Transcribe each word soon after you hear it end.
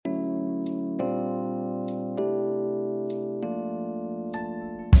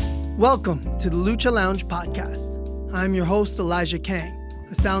Welcome to the Lucha Lounge podcast. I'm your host, Elijah Kang,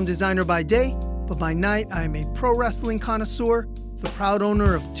 a sound designer by day, but by night I am a pro wrestling connoisseur, the proud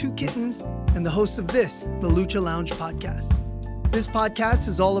owner of 2 kittens, and the host of this, the Lucha Lounge podcast. This podcast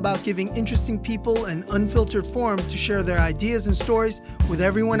is all about giving interesting people an unfiltered forum to share their ideas and stories with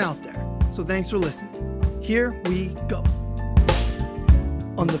everyone out there. So thanks for listening. Here we go.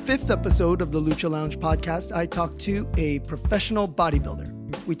 On the 5th episode of the Lucha Lounge podcast, I talked to a professional bodybuilder.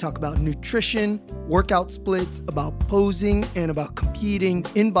 We talk about nutrition, workout splits, about posing, and about competing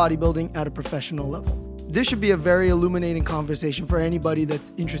in bodybuilding at a professional level. This should be a very illuminating conversation for anybody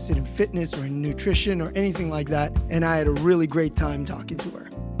that's interested in fitness or in nutrition or anything like that, and I had a really great time talking to her.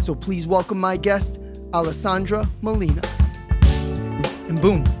 So please welcome my guest, Alessandra Molina. And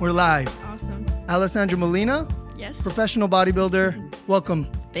boom, we're live. Awesome. Alessandra Molina? Yes. Professional bodybuilder. Welcome.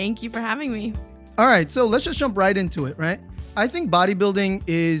 Thank you for having me. All right, so let's just jump right into it, right? I think bodybuilding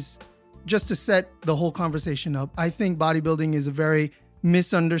is, just to set the whole conversation up, I think bodybuilding is a very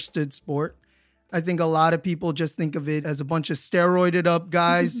misunderstood sport. I think a lot of people just think of it as a bunch of steroided up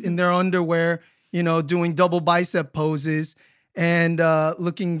guys in their underwear, doing double bicep poses and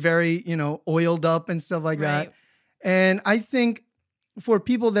looking very, oiled up and stuff like that. And I think for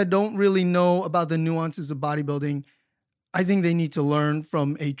people that don't really know about the nuances of bodybuilding, I think they need to learn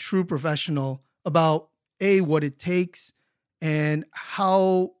from a true professional about what it takes and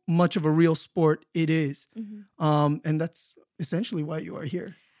how much of a real sport it is. Mm-hmm. And that's essentially why you are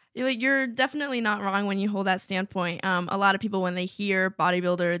here. You're definitely not wrong when you hold that standpoint. A lot of people, when they hear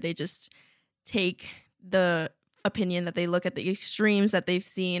bodybuilder, they just take the opinion that they look at the extremes that they've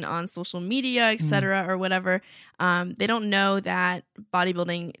seen on social media, etc., or whatever. They don't know that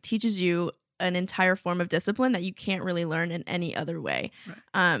bodybuilding teaches you an entire form of discipline that you can't really learn in any other way.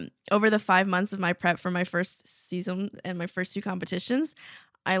 Right. Over the 5 months of my prep for my first season and my first 2 competitions,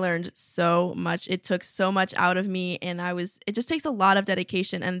 I learned so much. It took so much out of me, and it just takes a lot of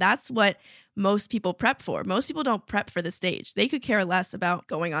dedication, and that's what most people prep for. Most people don't prep for the stage. They could care less about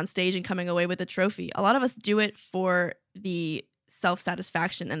going on stage and coming away with a trophy. A lot of us do it for the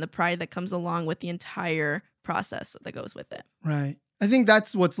self-satisfaction and the pride that comes along with the entire process that goes with it. Right. I think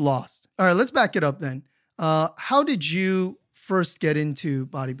that's what's lost. All right, let's back it up then. How did you first get into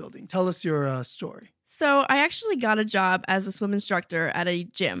bodybuilding? Tell us your story. So I actually got a job as a swim instructor at a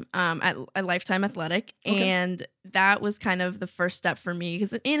gym at Lifetime Athletic. Okay. And that was kind of the first step for me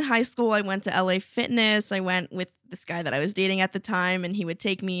because in high school, I went to LA Fitness. I went with this guy that I was dating at the time, and he would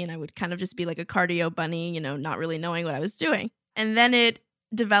take me and I would kind of just be like a cardio bunny, not really knowing what I was doing. And then it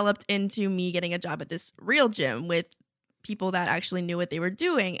developed into me getting a job at this real gym with people that actually knew what they were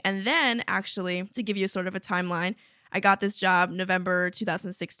doing. And then actually, to give you sort of a timeline, I got this job November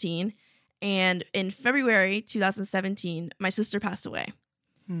 2016. And in February 2017, my sister passed away.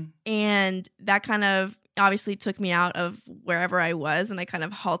 And that kind of obviously took me out of wherever I was. And I kind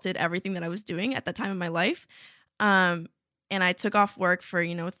of halted everything that I was doing at that time in my life. And I took off work for,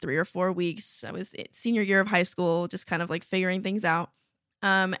 3 or 4 weeks. I was senior year of high school, just kind of like figuring things out.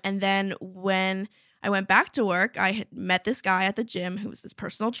 And then when I went back to work, I had met this guy at the gym who was this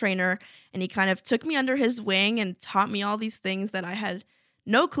personal trainer, and he kind of took me under his wing and taught me all these things that I had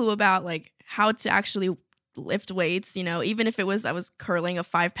no clue about, like how to actually lift weights, even if I was curling a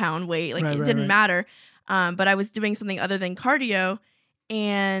 5-pound weight, it didn't matter. But I was doing something other than cardio.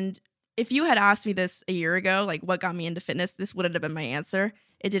 And if you had asked me this a year ago, like what got me into fitness, this wouldn't have been my answer.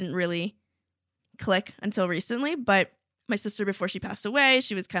 It didn't really click until recently, but my sister, before she passed away,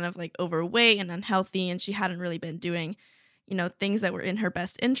 she was kind of like overweight and unhealthy, and she hadn't really been doing, things that were in her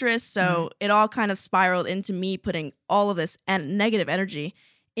best interest. So it all kind of spiraled into me putting all of this negative energy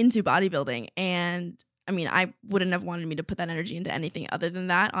into bodybuilding. And I mean, I wouldn't have wanted me to put that energy into anything other than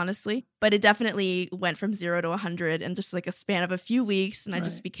that, honestly. But it definitely went from 0 to 100 in just like a span of a few weeks. And I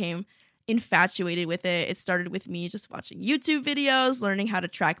just became infatuated with it. It started with me just watching YouTube videos, learning how to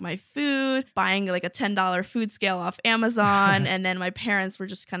track my food, buying like a $10 food scale off Amazon. And then my parents were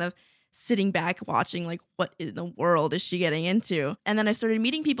just kind of sitting back watching like, what in the world is she getting into? And then I started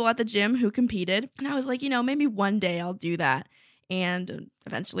meeting people at the gym who competed. And I was like, maybe one day I'll do that. And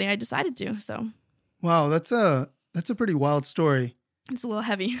eventually I decided to. So wow, that's a pretty wild story. It's a little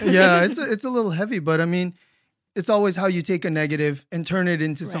heavy. Yeah, it's a little heavy, but I mean, it's always how you take a negative and turn it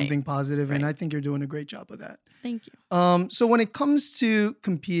into something positive. And I think you're doing a great job of that. Thank you. So when it comes to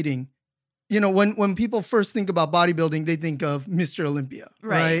competing, when people first think about bodybuilding, they think of Mr. Olympia,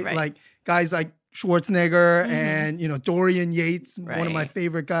 right? Like guys like Schwarzenegger and, Dorian Yates, one of my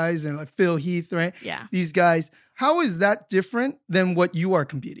favorite guys, and like Phil Heath, right? Yeah. These guys. How is that different than what you are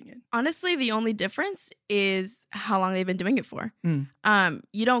competing in? Honestly, the only difference is how long they've been doing it for.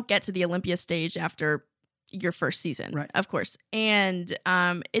 You don't get to the Olympia stage after your first season, right, of course. And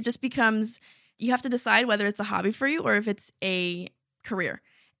it just becomes, you have to decide whether it's a hobby for you or if it's a career.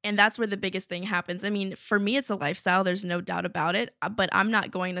 And that's where the biggest thing happens. I mean, for me, it's a lifestyle. There's no doubt about it. But I'm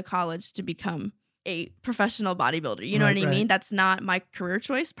not going to college to become a professional bodybuilder. You know what I mean? That's not my career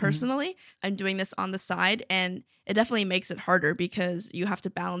choice personally. I'm doing this on the side, and it definitely makes it harder because you have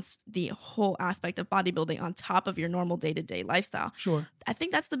to balance the whole aspect of bodybuilding on top of your normal day-to-day lifestyle. Sure. I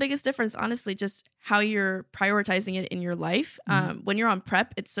think that's the biggest difference, honestly, just how you're prioritizing it in your life. When you're on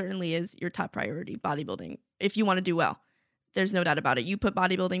prep, it certainly is your top priority, bodybuilding, if you want to do well. There's no doubt about it. You put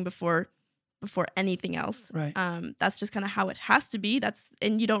bodybuilding before anything else. Right. That's just kind of how it has to be.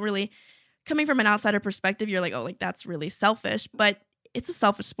 And you don't really, coming from an outsider perspective, you're like, oh, like that's really selfish, but it's a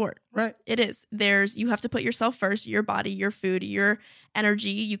selfish sport. Right. It is. You have to put yourself first, your body, your food, your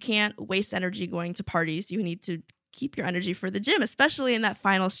energy. You can't waste energy going to parties. You need to keep your energy for the gym, especially in that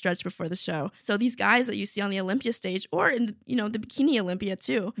final stretch before the show. So these guys that you see on the Olympia stage or in the bikini Olympia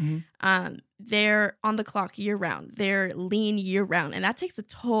too, they're on the clock year round. They're lean year round, and that takes a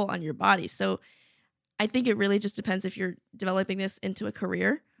toll on your body. So I think it really just depends if you're developing this into a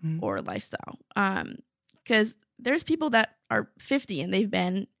career or a lifestyle. Because there's people that are 50 and they've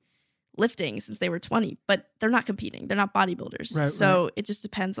been lifting since they were 20, but they're not competing. They're not bodybuilders. Right. It just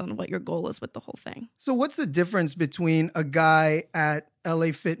depends on what your goal is with the whole thing. So what's the difference between a guy at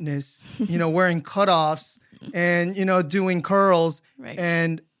LA Fitness, wearing cutoffs and, doing curls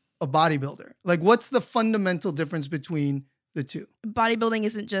and a bodybuilder? Like, what's the fundamental difference between the two? Bodybuilding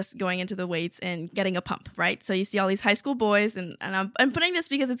isn't just going into the weights and getting a pump, right? So you see all these high school boys, and I'm putting this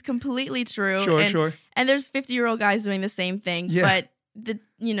because it's completely true. Sure. And there's 50-year-old guys doing the same thing, but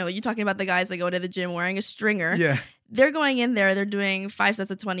you're talking about the guys that go to the gym wearing a stringer. Yeah. They're going in there, they're doing 5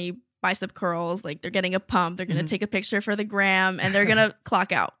 sets of 20 bicep curls, like they're getting a pump, they're going to take a picture for the gram, and they're going to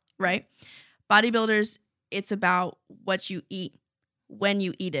clock out, right? Bodybuilders, it's about what you eat, when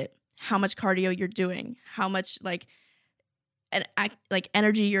you eat it, how much cardio you're doing, how much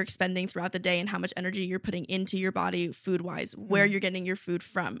energy you're expending throughout the day, and how much energy you're putting into your body food-wise, where you're getting your food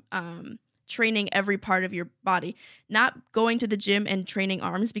from, training every part of your body, not going to the gym and training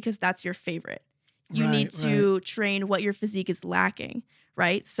arms because that's your favorite. You need to train what your physique is lacking,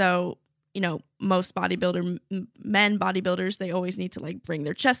 right? So, most men bodybuilders, they always need to bring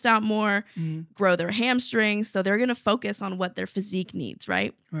their chest out more, grow their hamstrings. So they're going to focus on what their physique needs,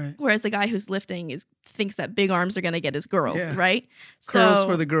 right? Whereas the guy who's lifting thinks that big arms are going to get his girls, right? Curls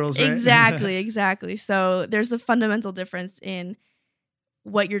for the girls, right? Exactly. So there's a fundamental difference in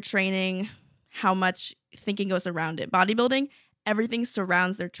what you're training, how much thinking goes around it. Bodybuilding, everything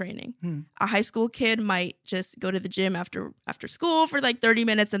surrounds their training. A high school kid might just go to the gym after school for 30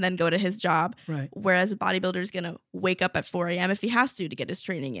 minutes and then go to his job. Right. Whereas a bodybuilder is going to wake up at 4 a.m. if he has to get his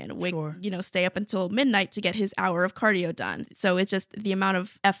training in. Stay up until midnight to get his hour of cardio done. So it's just the amount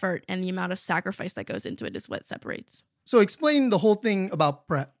of effort and the amount of sacrifice that goes into it is what separates. So explain the whole thing about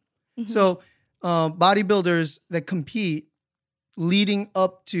prep. So bodybuilders that compete leading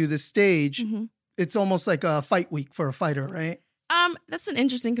up to the stage, it's almost like a fight week for a fighter, right? That's an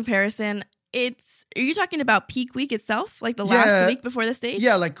interesting comparison. Are you talking about peak week itself? Like the last week before the stage?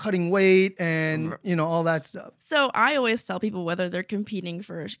 Yeah, like cutting weight and, all that stuff. So I always tell people, whether they're competing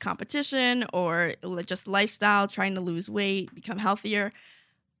for competition or just lifestyle, trying to lose weight, become healthier,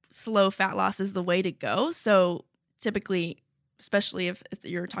 slow fat loss is the way to go. So typically, especially if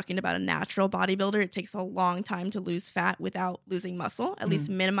you're talking about a natural bodybuilder, it takes a long time to lose fat without losing muscle, at least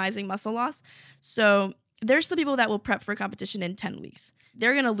minimizing muscle loss. So there's some people that will prep for competition in 10 weeks.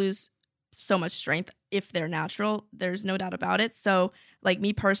 They're going to lose so much strength if they're natural. There's no doubt about it. So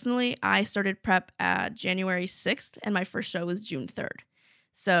me personally, I started prep at January 6th and my first show was June 3rd.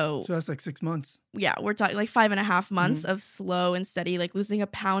 So that's 6 months. Yeah, we're talking 5.5 months of slow and steady, losing a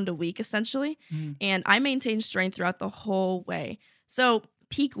pound a week essentially. And I maintained strength throughout the whole way. So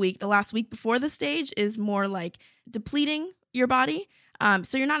peak week, the last week before the stage, is more depleting your body.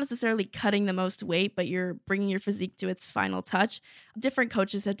 So you're not necessarily cutting the most weight, but you're bringing your physique to its final touch. Different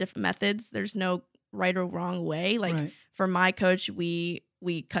coaches have different methods. There's no right or wrong way. For my coach, we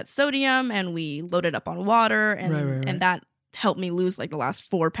cut sodium and we loaded up on water, and that helped me lose the last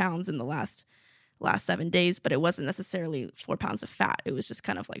 4 pounds in the last 7 days, but it wasn't necessarily 4 pounds of fat. It was just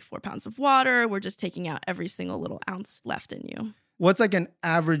kind of 4 pounds of water. We're just taking out every single little ounce left in you. What's an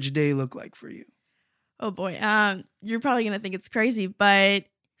average day look like for you? Oh boy. You're probably going to think it's crazy, but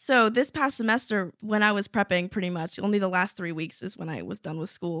so this past semester when I was prepping, pretty much only the last 3 weeks is when I was done with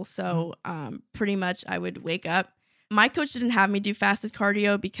school. So pretty much I would wake up My coach didn't have me do fasted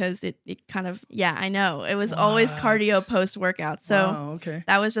cardio because it kind of, I know. It was always cardio post-workout. So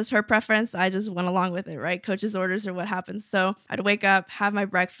that was just her preference. I just went along with it, right? Coach's orders are what happens. So I'd wake up, have my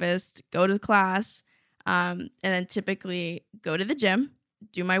breakfast, go to class, and then typically go to the gym,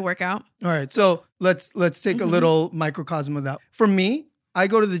 do my workout. All right. So let's take a little microcosm of that. For me, I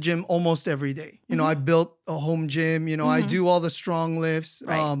go to the gym almost every day. You know, I built a home gym. You know, I do all the strong lifts,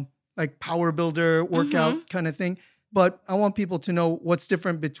 like power builder workout kind of thing. But I want people to know what's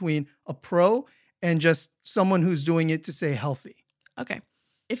different between a pro and just someone who's doing it to stay healthy. Okay.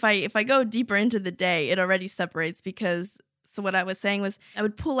 If I go deeper into the day, it already separates because so what I was saying was I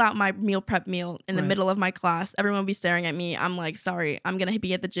would pull out my meal prep meal in the middle of my class. Everyone would be staring at me. I'm like, sorry, I'm going to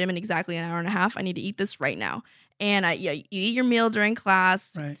be at the gym in exactly an hour and a half. I need to eat this right now. And you eat your meal during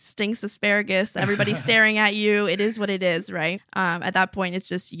class, stinks asparagus, everybody's staring at you. It is what it is, right? At that point, it's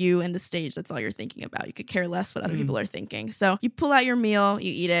just you and the stage. That's all you're thinking about. You could care less what other people are thinking. So you pull out your meal,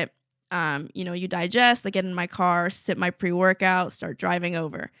 you eat it, you digest. I get in my car, sip my pre-workout, start driving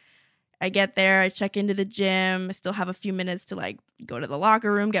over. I get there, I check into the gym. I still have a few minutes to like go to the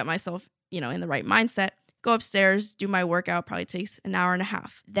locker room, get myself, in the right mindset, go upstairs, do my workout, probably takes an hour and a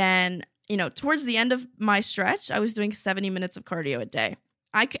half. Then towards the end of my stretch, I was doing 70 minutes of cardio a day.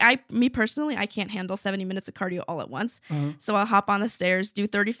 Me personally, I can't handle 70 minutes of cardio all at once. So I'll hop on the stairs, do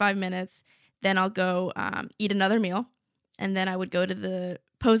 35 minutes, then I'll go eat another meal. And then I would go to the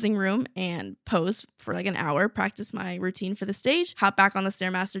posing room and pose for like an hour, practice my routine for the stage, hop back on the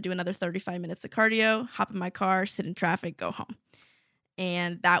Stairmaster, do another 35 minutes of cardio, hop in my car, sit in traffic, go home.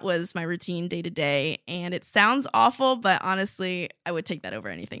 And that was my routine day to day. And it sounds awful, but honestly, I would take that over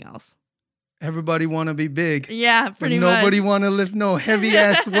anything else. Everybody want to be big. Yeah, pretty much. Nobody want to lift no heavy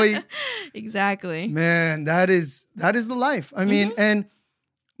ass weight. Exactly. Man, that is the life. I mean, and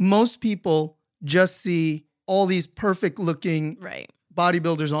most people just see all these perfect looking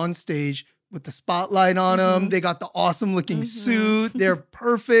bodybuilders on stage with the spotlight on them. They got the awesome looking suit. They're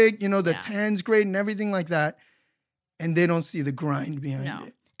perfect. The tan's great and everything like that. And they don't see the grind behind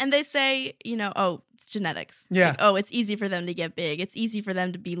it. And they say, it's genetics. Yeah. Like, it's easy for them to get big. It's easy for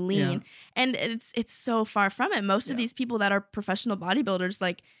them to be lean. Yeah. And it's so far from it. Most of these people that are professional bodybuilders,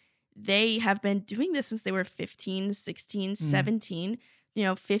 like they have been doing this since they were 15, 16, 17,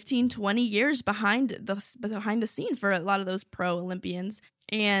 15, 20 years behind the scene for a lot of those pro Olympians.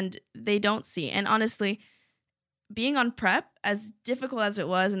 And they don't see. And honestly, being on prep, as difficult as it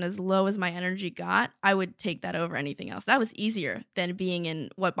was and as low as my energy got, I would take that over anything else. That was easier than being in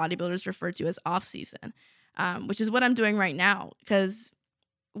what bodybuilders refer to as off season, which is what I'm doing right now. Because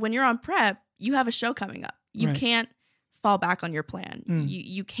when you're on prep, you have a show coming up. You can't fall back on your plan.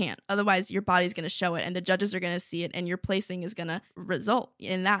 You can't. Otherwise, your body's going to show it and the judges are going to see it and your placing is going to result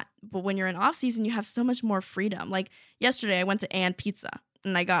in that. But when you're in off season, you have so much more freedom. Like yesterday, I went to And Pizza.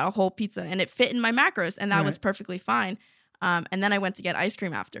 And I got a whole pizza and it fit in my macros and that was perfectly fine. And then I went to get ice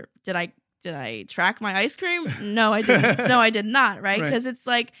cream after. Did I track my ice cream? No, I didn't. No, I did not. Right. Because it's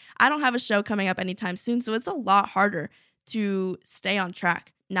like, I don't have a show coming up anytime soon. So it's a lot harder to stay on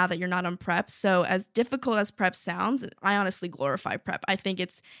track now that you're not on prep. So as difficult as prep sounds, I honestly glorify prep. I think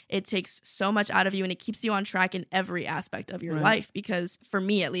it takes so much out of you and it keeps you on track in every aspect of your life. Because for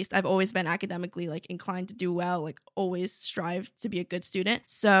me, at least, I've always been academically like inclined to do well, like always strive to be a good student.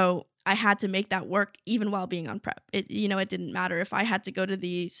 So I had to make that work even while being on prep. It didn't matter if I had to go to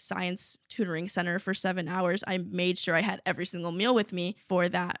the science tutoring center for 7 hours. I made sure I had every single meal with me for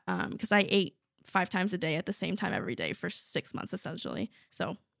that because I ate 5 times a day at the same time every day for 6 months, essentially.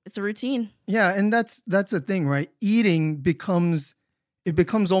 So it's a routine. Yeah. And that's the thing, right? Eating becomes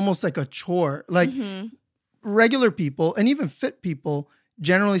almost like a chore. Like regular people and even fit people,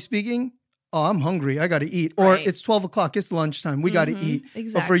 generally speaking, I'm hungry, I got to eat. Or it's 12 o'clock, it's lunchtime, we got to eat.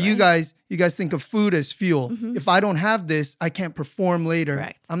 Exactly. But for you guys think of food as fuel. If I don't have this, I can't perform later.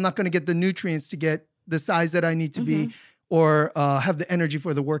 Correct. I'm not going to get the nutrients to get the size that I need to be or have the energy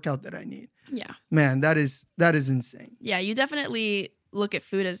for the workout that I need. Yeah. Man, that is insane. Yeah, you definitely look at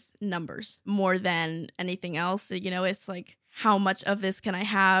food as numbers more than anything else. It's like, how much of this can I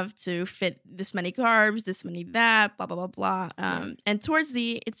have to fit this many carbs, this many that, blah, blah, blah, blah. And towards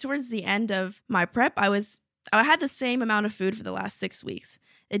the end of my prep, I had the same amount of food for the last 6 weeks.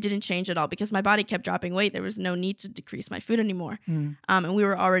 It didn't change at all because my body kept dropping weight. There was no need to decrease my food anymore. And we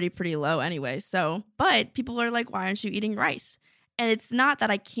were already pretty low anyway. So, but people are like, why aren't you eating rice? And it's not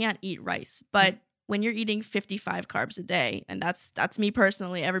that I can't eat rice, but when you're eating 55 carbs a day, and that's me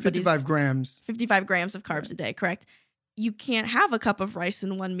personally, 55 grams of carbs a day, correct? you can't have a cup of rice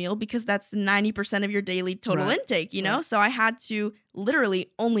in one meal because that's 90% of your daily total intake, you know? Right. So I had to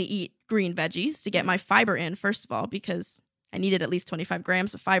literally only eat green veggies to get my fiber in, first of all, because I needed at least 25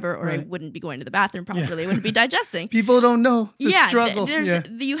 grams of fiber or I wouldn't be going to the bathroom properly. I wouldn't be digesting. People don't know the struggle.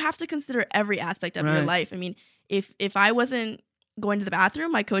 You have to consider every aspect of your life. I mean, if I wasn't going to the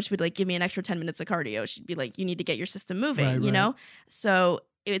bathroom, my coach would like give me an extra 10 minutes of cardio. She'd be like, you need to get your system moving, you know? So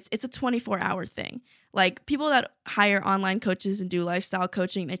it's a 24-hour thing. Like people that hire online coaches and do lifestyle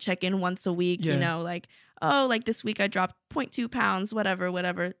coaching, they check in once a week, you know, like, oh, like this week I dropped 0.2 pounds,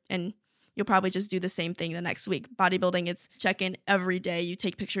 whatever. And you'll probably just do the same thing the next week. Bodybuilding, it's check in every day. You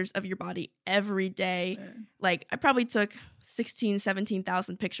take pictures of your body every day. Man. Like I probably took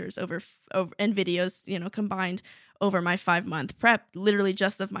 17,000 pictures over and videos, you know, combined over my 5-month prep, literally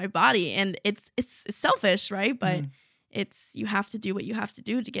just of my body. And it's selfish, right? But you have to do what you have to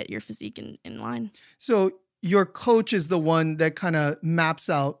do to get your physique in line. So your coach is the one that kind of maps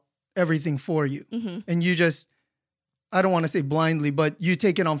out everything for you. And you just, I don't want to say blindly, but you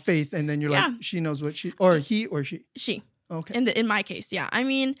take it on faith and then you're like, she knows what or he or she? She. Okay. In my case, yeah. I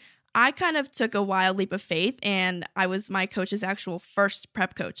mean, I kind of took a wild leap of faith and I was my coach's actual first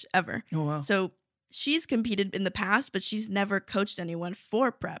prep coach ever. Oh, wow. So she's competed in the past, but she's never coached anyone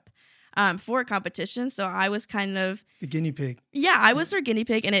for prep, for a competition. So I was kind of the guinea pig. Yeah, I was her guinea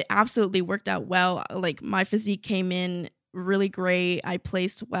pig and it absolutely worked out well. Like my physique came in really great. I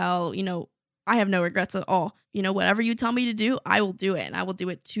placed well, you know, I have no regrets at all. You know, whatever you tell me to do, I will do it. And I will do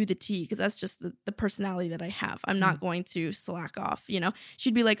it to the T because that's just the personality that I have. I'm not going to slack off, you know.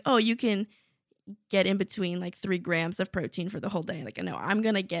 She'd be like, oh, you can get in between like 3 grams of protein for the whole day. Like, no, I'm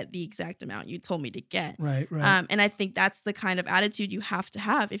going to get the exact amount you told me to get. Right. And I think that's the kind of attitude you have to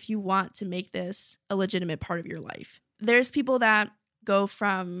have if you want to make this a legitimate part of your life. There's people that go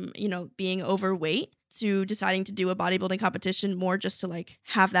from, you know, being overweight to deciding to do a bodybuilding competition more just to like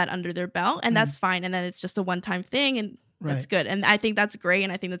have that under their belt. And that's fine. And then it's just a one-time thing and that's good. And I think that's great.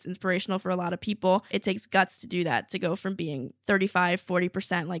 And I think that's inspirational for a lot of people. It takes guts to do that, to go from being 35,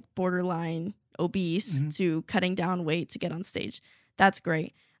 40% like borderline obese to cutting down weight to get on stage. That's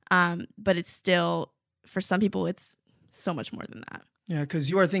great. But it's still, for some people, it's so much more than that. Yeah, because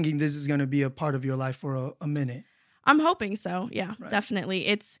you are thinking this is going to be a part of your life for a minute. I'm hoping so. Yeah, definitely.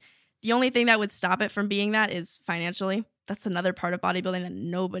 It's the only thing that would stop it from being that is financially. That's another part of bodybuilding that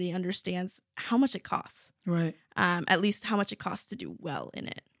nobody understands how much it costs. Right. At least how much it costs to do well in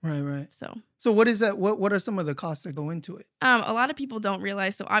it. Right. So what is that? What are some of the costs that go into it? A lot of people don't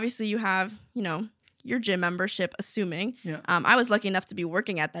realize. So obviously you have, you know, your gym membership, assuming. Yeah. I was lucky enough to be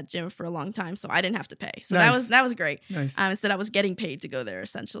working at that gym for a long time, so I didn't have to pay. So nice. that was great. Nice. Instead I was getting paid to go there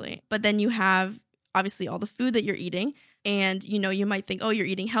essentially. But then you have obviously all the food that you're eating. And, you know, you might think, oh, you're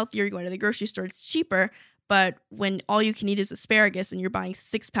eating healthier, you're going to the grocery store, it's cheaper. But when all you can eat is asparagus and you're buying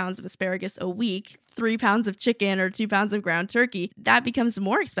 6 pounds of asparagus a week, 3 pounds of chicken or 2 pounds of ground turkey, that becomes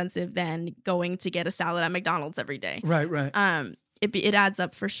more expensive than going to get a salad at McDonald's every day. Right. It adds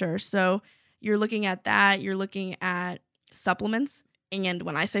up for sure. So you're looking at that. You're looking at supplements. And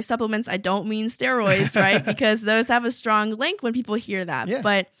when I say supplements, I don't mean steroids, right? Because those have a strong link when people hear that. Yeah.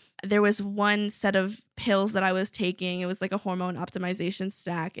 But there was one set of pills that I was taking. It was like a hormone optimization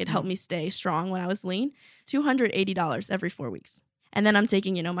stack. It helped me stay strong when I was lean. $280 every 4 weeks. And then I'm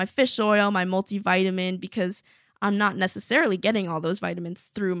taking, you know, my fish oil, my multivitamin, because I'm not necessarily getting all those vitamins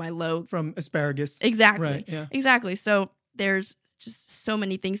through my low. From asparagus. Exactly. Right, yeah. Exactly. So there's just so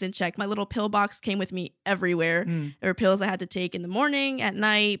many things in check. My little pill box came with me everywhere. There were pills I had to take in the morning, at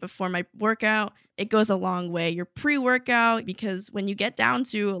night, before my workout. It goes a long way. Your pre-workout, because when you get down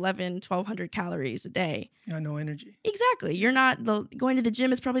to 1,200 calories a day. Yeah, no energy. Exactly. You're not, going to the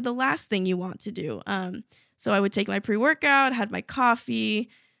gym is probably the last thing you want to do. So I would take my pre-workout, had my coffee,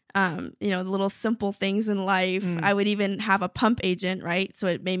 you know, the little simple things in life. I would even have a pump agent, right? So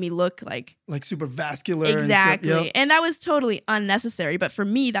it made me look like super vascular. Exactly. And stuff. Yep. And that was totally unnecessary. But for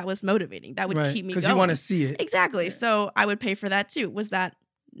me, that was motivating. That would keep me going. Because you want to see it. Exactly. Yeah. So I would pay for that too. Was that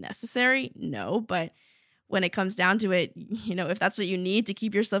necessary? No. But when it comes down to it, you know, if that's what you need to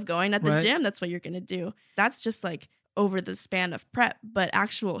keep yourself going at the gym, that's what you're going to do. That's just like over the span of prep. But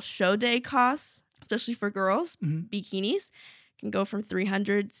actual show day costs, especially for girls, bikinis, can go from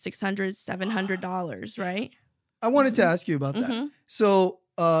 $300, $600, $700, right? I wanted to ask you about that. So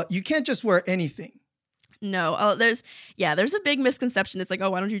you can't just wear anything. No, there's a big misconception. It's like, oh,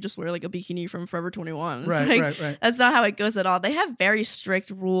 why don't you just wear like a bikini from Forever 21? Right. That's not how it goes at all. They have very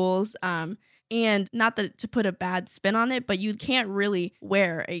strict rules. And not that to put a bad spin on it, but you can't really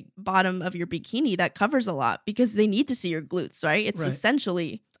wear a bottom of your bikini that covers a lot because they need to see your glutes, right? It's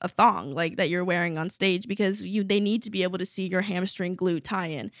essentially a thong like that you're wearing on stage, because they need to be able to see your hamstring glute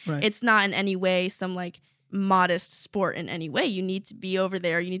tie-in. Right. It's not in any way some like modest sport in any way. You need to be over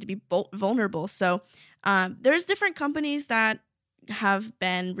there. You need to be vulnerable. So there's different companies that have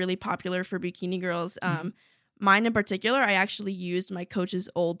been really popular for bikini girls. Mine in particular, I actually used my coach's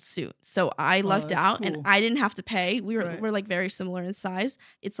old suit. So I lucked out cool. and I didn't have to pay. We're Right. like very similar in size.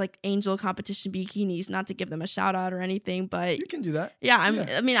 It's like Angel Competition Bikinis, not to give them a shout out or anything, but You can do that. yeah,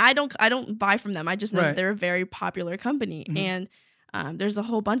 I mean, I don't buy from them. I just know Right. that they're a very popular company. And there's a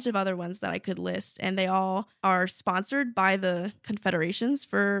whole bunch of other ones that I could list, and they all are sponsored by the confederations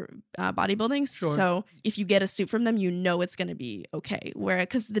for bodybuilding. Sure. So if you get a suit from them, you know it's going to be okay.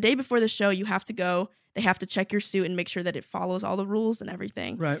 Because the day before the show, you have to go. They have to check your suit and make sure that it follows all the rules and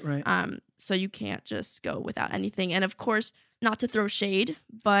everything. Right. So you can't just go without anything. And of course, not to throw shade,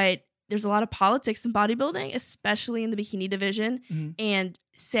 but there's a lot of politics in bodybuilding, especially in the bikini division. And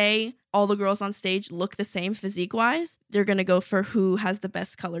say all the girls on stage look the same physique-wise, they're going to go for who has the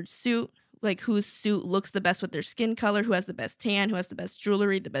best colored suit, like whose suit looks the best with their skin color, who has the best tan, who has the best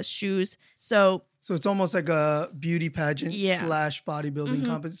jewelry, the best shoes. So it's almost like a beauty pageant / bodybuilding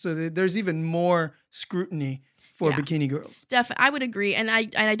competition. So there's even more scrutiny for bikini girls. Definitely, I would agree. And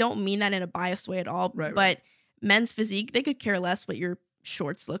I don't mean that in a biased way at all. Right, but men's physique, they could care less what your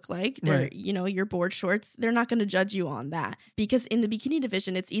shorts look like. They're, your board shorts. They're not going to judge you on that, because in the bikini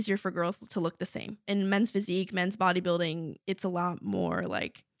division, it's easier for girls to look the same. In men's physique, men's bodybuilding, it's a lot more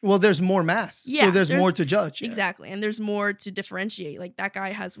like, well, there's more mass. Yeah, so there's more to judge. Exactly. And there's more to differentiate. Like that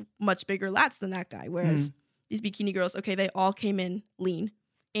guy has much bigger lats than that guy. Whereas these bikini girls, okay, they all came in lean.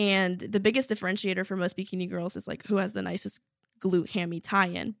 And the biggest differentiator for most bikini girls is like who has the nicest glute hammy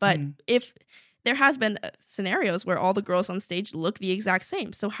tie-in. But if there has been scenarios where all the girls on stage look the exact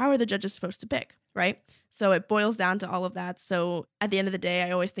same. So how are the judges supposed to pick, right? So it boils down to all of that. So at the end of the day,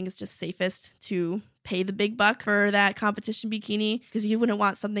 I always think it's just safest to pay the big buck for that competition bikini, because you wouldn't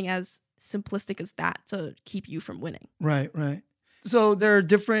want something as simplistic as that to keep you from winning. Right. So there are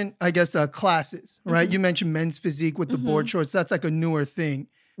different, I guess, classes, right? You mentioned men's physique with the board shorts. That's like a newer thing.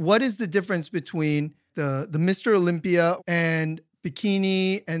 What is the difference between the Mr. Olympia and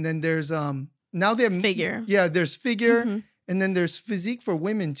bikini, and then there's now they have figure. Yeah, there's figure, and then there's physique for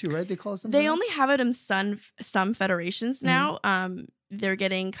women too, right? They call it something. They else? only have it in some federations now. They're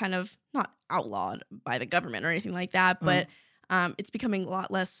getting kind of not outlawed by the government or anything like that, but it's becoming a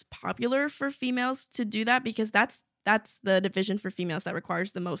lot less popular for females to do that, because that's the division for females that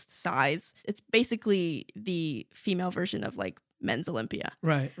requires the most size. It's basically the female version of like men's Olympia.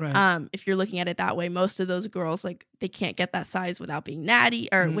 Right. If you're looking at it that way, most of those girls, like, they can't get that size without being natty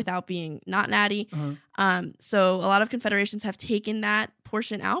or without being not natty. So a lot of confederations have taken that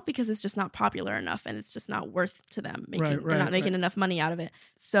portion out because it's just not popular enough, and it's just not worth to them. They're not making enough money out of it.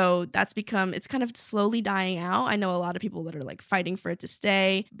 So it's kind of slowly dying out. I know a lot of people that are like fighting for it to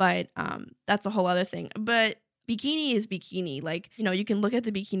stay, but that's a whole other thing. But bikini is bikini. Like, you can look at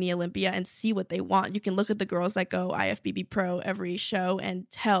the Bikini Olympia and see what they want. You can look at the girls that go IFBB Pro every show and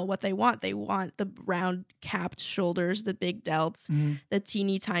tell what they want. They want the round capped shoulders, the big delts, the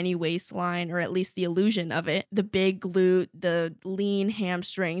teeny tiny waistline, or at least the illusion of it, the big glute, the lean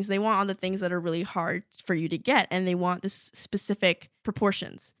hamstrings. They want all the things that are really hard for you to get, and they want this specific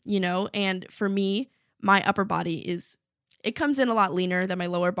proportions, And for me, my upper body it comes in a lot leaner than my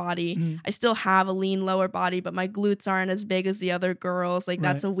lower body. I still have a lean lower body, but my glutes aren't as big as the other girls. Like,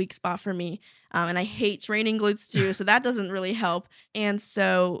 that's a weak spot for me. And I hate training glutes too, so that doesn't really help. And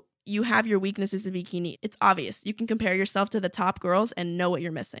so you have your weaknesses in bikini. It's obvious. You can compare yourself to the top girls and know what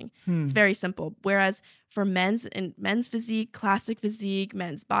you're missing. It's very simple. Whereas for men's physique, classic physique,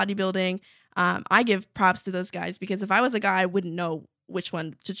 men's bodybuilding, I give props to those guys, because if I was a guy, I wouldn't know which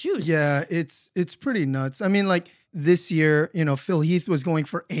one to choose. Yeah, it's pretty nuts. I mean, like this year, Phil Heath was going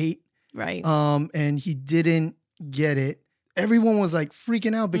for 8. Right. And he didn't get it. Everyone was like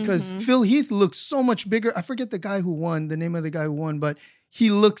freaking out because Phil Heath looked so much bigger. I forget the name of the guy who won, but he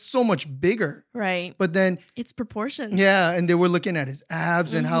looked so much bigger. Right. But then it's proportions. Yeah. And they were looking at his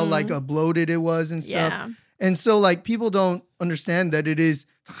abs and how like bloated it was and stuff. Yeah. And so like people don't understand that it is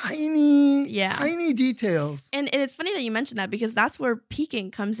tiny details. And it's funny that you mentioned that, because that's where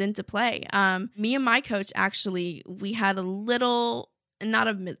peaking comes into play. Me and my coach, actually, we had a little, not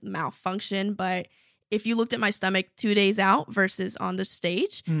a malfunction, but if you looked at my stomach 2 days out versus on the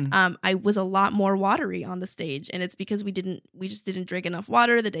stage, I was a lot more watery on the stage. And it's because we just didn't drink enough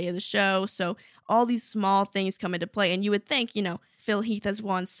water the day of the show. So all these small things come into play. And you would think, Phil Heath has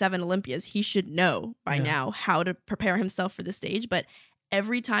won 7 Olympias. He should know by now how to prepare himself for the stage. But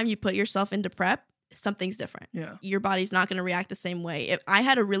every time you put yourself into prep, something's different. Yeah. Your body's not going to react the same way. If I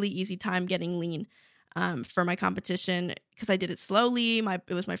had a really easy time getting lean for my competition because I did it slowly.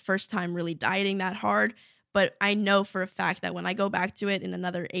 It was my first time really dieting that hard. But I know for a fact that when I go back to it in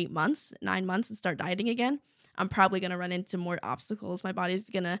another 9 months and start dieting again, I'm probably going to run into more obstacles. My body's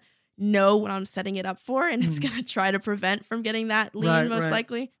going to know what I'm setting it up for, and it's going to try to prevent from getting that lean most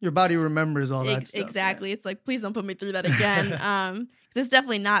likely. Your body remembers all that stuff. Exactly. Yeah. It's like, please don't put me through that again. It's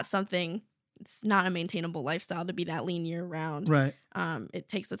definitely not something, it's not a maintainable lifestyle to be that lean year round. Right. It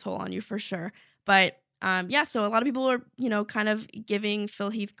takes a toll on you for sure. But so a lot of people are, kind of giving Phil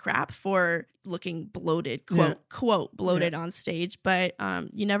Heath crap for looking bloated, quote, bloated on stage. But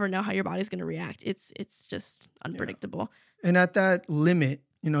you never know how your body's going to react. It's just unpredictable. Yeah. And at that limit,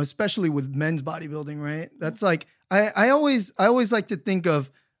 especially with men's bodybuilding, right? That's like, I always like to think of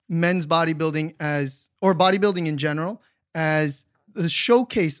men's bodybuilding or bodybuilding in general as the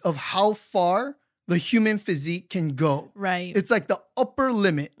showcase of how far the human physique can go. Right. It's like the upper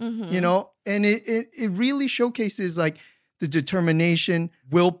limit, and it really showcases like the determination,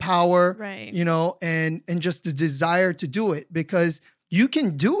 willpower, right. And just the desire to do it, because you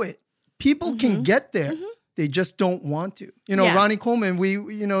can do it. People can get there. They just don't want to. Ronnie Coleman, we,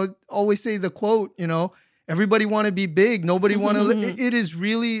 always say the quote, everybody want to be big. Nobody want to. It is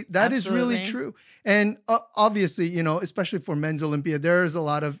really, that is really true. And obviously, especially for men's Olympia, there's a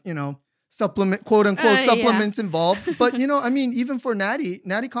lot of, supplement, quote unquote, supplements involved. But, even for natty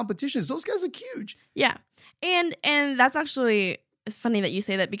competitions, those guys are huge. Yeah. And that's actually, it's funny that you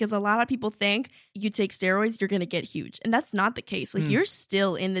say that, because a lot of people think you take steroids, you're going to get huge. And that's not the case. Like you're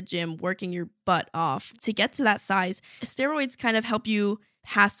still in the gym working your butt off to get to that size. Steroids kind of help you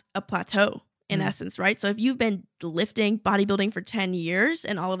pass a plateau in essence, right? So if you've been lifting, bodybuilding for 10 years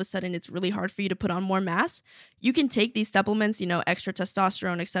and all of a sudden it's really hard for you to put on more mass, you can take these supplements, extra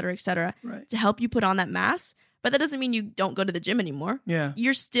testosterone, et cetera, right, to help you put on that mass. But that doesn't mean you don't go to the gym anymore. Yeah.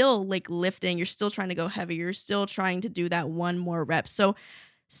 You're still like lifting. You're still trying to go heavy. You're still trying to do that one more rep. So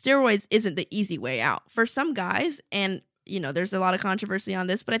steroids isn't the easy way out. For some guys, and there's a lot of controversy on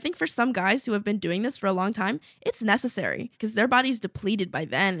this, but I think for some guys who have been doing this for a long time, it's necessary because their body's depleted by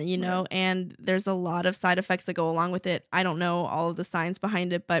then, right, and there's a lot of side effects that go along with it. I don't know all of the science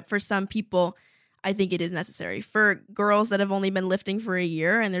behind it, but for some people, I think it is necessary. For girls that have only been lifting for a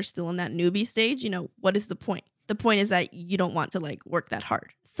year and they're still in that newbie stage, what is the point? The point is that you don't want to work that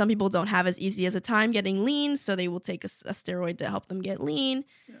hard. Some people don't have as easy as a time getting lean, so they will take a steroid to help them get lean.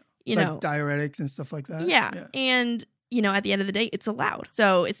 Yeah. Diuretics and stuff like that. Yeah. And at the end of the day, it's allowed.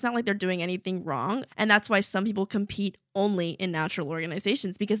 So it's not like they're doing anything wrong. And that's why some people compete only in natural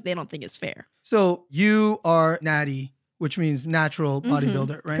organizations, because they don't think it's fair. So you are natty, which means natural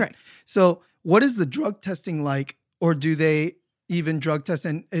bodybuilder, right? Correct. So what is the drug testing like? Or do they even drug test?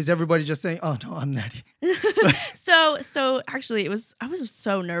 And is everybody just saying, oh, no, I'm natty? So actually, I was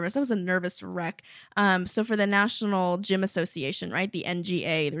so nervous. I was a nervous wreck. So for the National Gym Association, right, the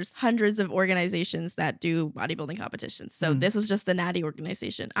NGA, there's hundreds of organizations that do bodybuilding competitions. So this was just the natty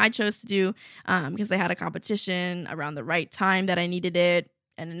organization. I chose to do because they had a competition around the right time that I needed it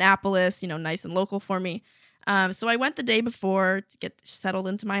in Annapolis, nice and local for me. So I went the day before to get settled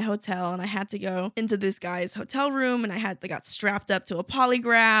into my hotel, and I had to go into this guy's hotel room, and I got strapped up to a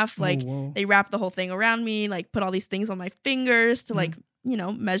polygraph. They wrapped the whole thing around me, put all these things on my fingers to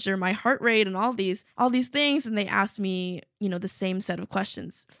measure my heart rate and all these things. And they asked me, the same set of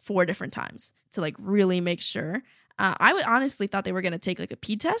questions 4 different times to really make sure. I honestly thought they were going to take a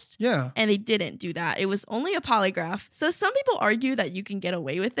pee test. Yeah. And they didn't do that. It was only a polygraph. So some people argue that you can get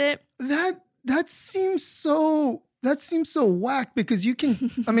away with it. That seems so whack, because you can,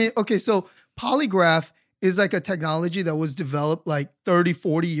 so polygraph is a technology that was developed 30,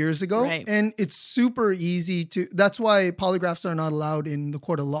 40 years ago. Right. And it's super easy that's why polygraphs are not allowed in the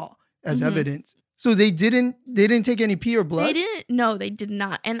court of law as evidence. So they didn't take any pee or blood? They didn't. No, they did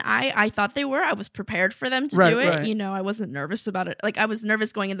not. And I thought they were. I was prepared for them to do it. Right. I wasn't nervous about it. I was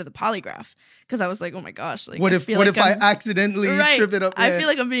nervous going into the polygraph because I was like, oh my gosh. What if I accidentally trip it up? I feel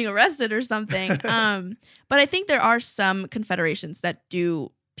like I'm being arrested or something. But I think there are some confederations that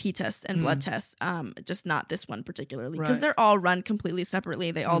do pee tests and blood tests, just not this one particularly, because they're all run completely separately.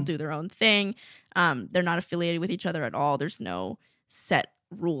 They all do their own thing. They're not affiliated with each other at all. There's no set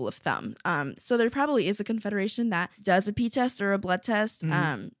rule of thumb. So there probably is a confederation that does a pee test or a blood test.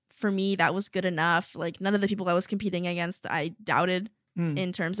 For me, that was good enough. None of the people I was competing against, I doubted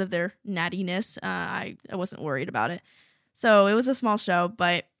in terms of their nattiness. I wasn't worried about it. So it was a small show,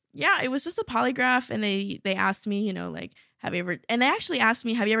 but yeah, it was just a polygraph. And they asked me, have you ever, and they actually asked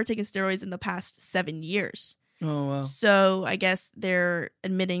me, have you ever taken steroids in the past 7 years? Oh, wow. So I guess they're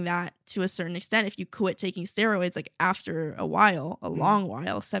admitting that to a certain extent. If you quit taking steroids, like after a while, a long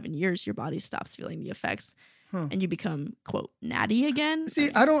while, 7 years, your body stops feeling the effects and you become, quote, natty again.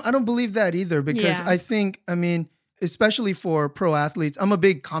 See, I don't believe that either, because Yeah. I think, I mean, especially for pro athletes, I'm a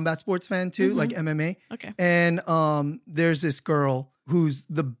big combat sports fan too, like MMA. Okay. And there's this girl who's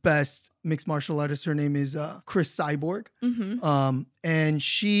the best mixed martial artist. Her name is Chris Cyborg. And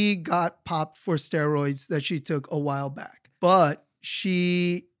she got popped for steroids that she took a while back. But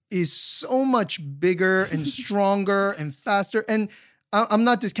she is so much bigger and stronger and faster. And I'm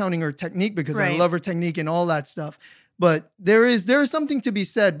not discounting her technique, because I love her technique and all that stuff. But there is something to be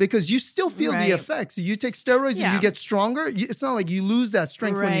said, because you still feel the effects. You take steroids and you get stronger. It's not like you lose that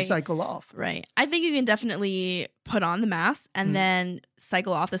strength when you cycle off. Right. I think you can definitely put on the mass and then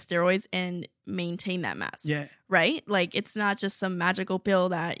cycle off the steroids and maintain that mass. Yeah. Right? Like, it's not just some magical pill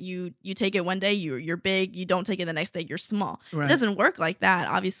that you take it one day, you're big, you don't take it the next day, you're small. Right. It doesn't work like that,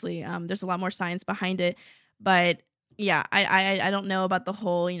 obviously. There's a lot more science behind it. But yeah, I don't know about the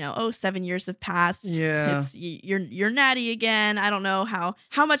whole, 7 years have passed. Yeah. You're natty again. I don't know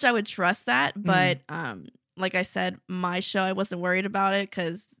how much I would trust that. But like I said, my show, I wasn't worried about it,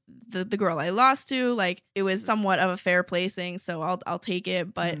 because the girl I lost to, like, it was somewhat of a fair placing, so I'll take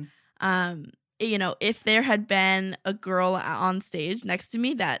it. But if there had been a girl on stage next to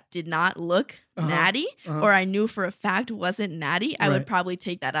me that did not look natty, or I knew for a fact wasn't natty, I would probably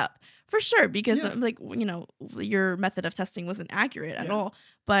take that up. For sure, because your method of testing wasn't accurate at all.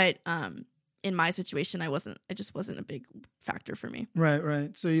 But in my situation, it just wasn't a big factor for me.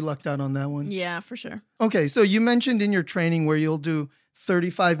 Right. So you lucked out on that one. Yeah, for sure. Okay, so you mentioned in your training where you'll do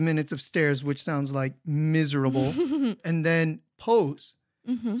 35 minutes of stairs, which sounds like miserable, and then pose.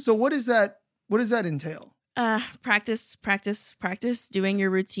 So what does that entail? Practice, doing your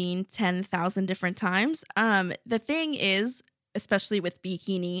routine 10,000 different times. The thing is, especially with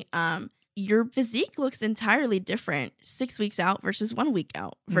bikini, your physique looks entirely different 6 weeks out versus 1 week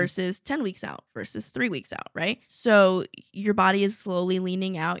out versus 10 weeks out versus 3 weeks out, right? So your body is slowly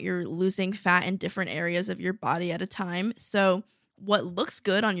leaning out. You're losing fat in different areas of your body at a time. So what looks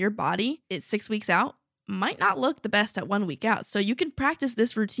good on your body at 6 weeks out might not look the best at 1 week out. So you can practice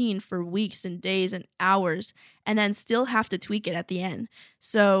this routine for weeks and days and hours and then still have to tweak it at the end.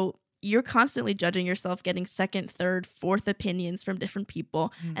 So you're constantly judging yourself, getting second, third, fourth opinions from different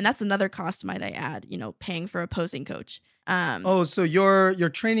people. And that's another cost, might I add, paying for a posing coach. So your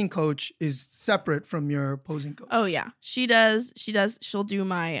training coach is separate from your posing coach. Oh yeah. She'll do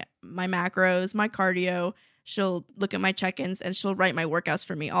my macros, my cardio. She'll look at my check-ins and she'll write my workouts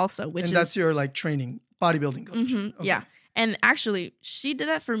for me also, and that's your like training bodybuilding coach. Okay. Yeah. And actually she did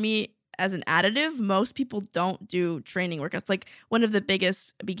that for me as an additive. Most people don't do training workouts. Like, one of the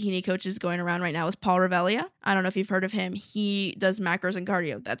biggest bikini coaches going around right now is Paul Revelia. I don't know if you've heard of him. He does macros and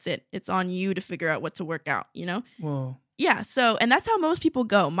cardio. That's it. It's on you to figure out what to work out, Whoa. Yeah, so, and that's how most people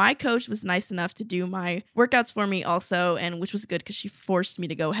go. My coach was nice enough to do my workouts for me also, and which was good because she forced me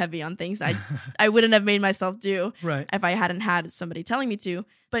to go heavy on things I wouldn't have made myself do if I hadn't had somebody telling me to.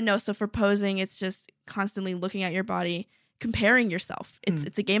 But no, so for posing, it's just constantly looking at your body, comparing yourself.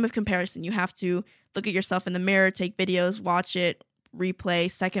 It's a game of comparison. You have to look at yourself in the mirror, take videos, watch it,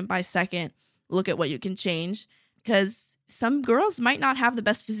 replay second by second, look at what you can change. Because some girls might not have the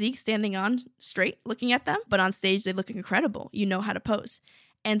best physique standing on straight looking at them, but on stage they look incredible. You know how to pose.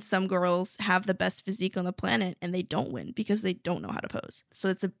 And some girls have the best physique on the planet and they don't win because they don't know how to pose. So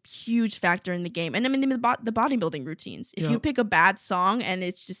it's a huge factor in the game. And I mean, the bodybuilding routines. If you pick a bad song and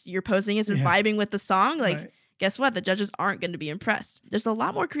it's just you're posing it and vibing with the song, like, guess what? The judges aren't going to be impressed. There's a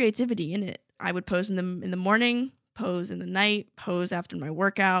lot more creativity in it. I would pose in the morning, pose in the night, pose after my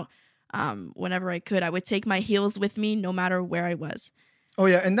workout. Whenever I could, I would take my heels with me no matter where I was. Oh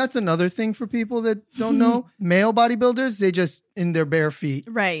yeah, and that's another thing for people that don't know. Male bodybuilders, they just in their bare feet.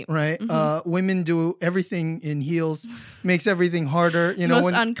 Right. Women do everything in heels, makes everything harder.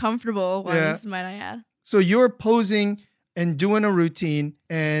 Most uncomfortable ones, might I add. So you're posing and doing a routine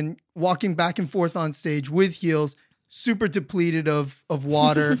and walking back and forth on stage with heels, super depleted of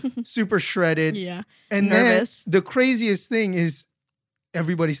water, super shredded. Yeah. And nervous. Then the craziest thing is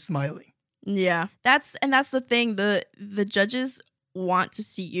everybody's smiling. Yeah. That's the thing. The judges want to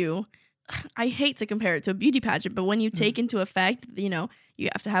see you. I hate to compare it to a beauty pageant, but when you take into effect, you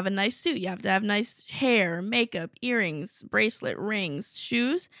have to have a nice suit, you have to have nice hair, makeup, earrings, bracelet, rings,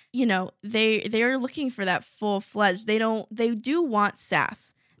 shoes. They are looking for that full-fledged. They do want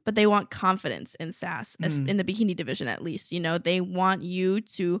sass. but they want confidence in sass, in the bikini division at least. You know, they want you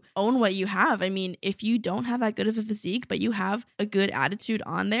to own what you have. I mean, if you don't have that good of a physique, but you have a good attitude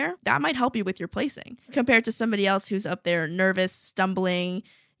on there, that might help you with your placing compared to somebody else who's up there nervous, stumbling,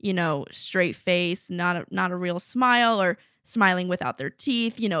 you know, straight face, not a real smile, or smiling without their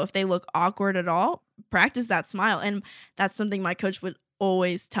teeth. You know, if they look awkward at all, practice that smile. And that's something my coach would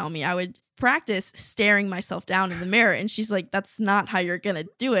always tell me. I would practice staring myself down in the mirror, and she's like, that's not how you're gonna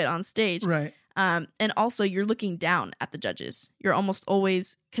do it on stage. Right. And also you're looking down at the judges. You're almost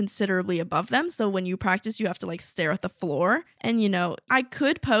always considerably above them. So when you practice, you have to like stare at the floor. And, you know, I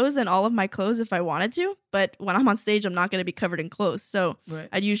could pose in all of my clothes if I wanted to, but when I'm on stage, I'm not going to be covered in clothes. So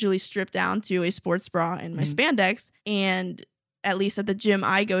I'd usually strip down to a sports bra and my spandex. And at least at the gym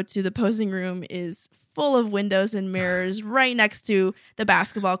I go to, the posing room is full of windows and mirrors right next to the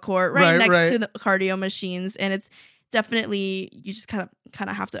basketball court, right next to the cardio machines. And it's definitely, you just kind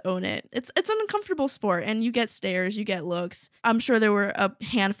of have to own it. It's an uncomfortable sport, and you get stares, you get looks. I'm sure there were a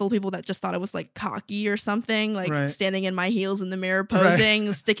handful of people that just thought it was like cocky or something, like standing in my heels in the mirror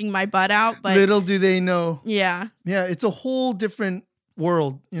posing, sticking my butt out. But little do they know. Yeah, it's a whole different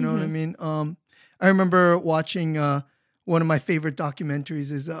world. You know what I mean? I remember watching one of my favorite documentaries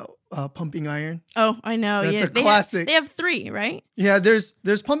is Pumping Iron. Oh, I know. That's a classic. They have 3, right? Yeah, there's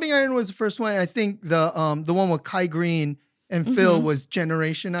Pumping Iron was the first one. I think the one with Kai Green and Phil was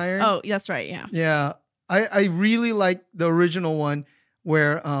Generation Iron. Oh, that's right. Yeah. Yeah. I really like the original one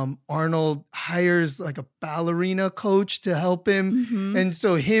where Arnold hires like a ballerina coach to help him. And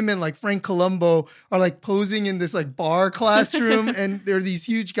so him and like Frank Columbo are like posing in this like bar classroom and there are these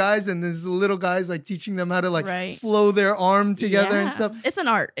huge guys and there's little guys like teaching them how to like flow their arm together and stuff. It's an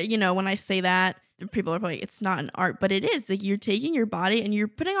art. You know, when I say that, people are probably, it's not an art, but it is. Like, you're taking your body and you're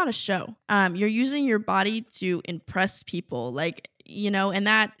putting on a show. You're using your body to impress people. Like, you know, and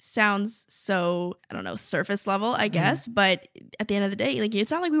that sounds so, I don't know, surface level, I guess. But at the end of the day, like, it's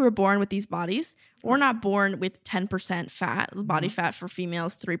not like we were born with these bodies. We're not born with 10% fat, body fat for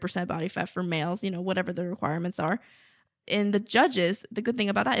females, 3% body fat for males, you know, whatever the requirements are. And the judges, the good thing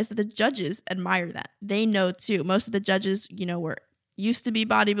about that is that the judges admire that. They know too. Most of the judges, you know, used to be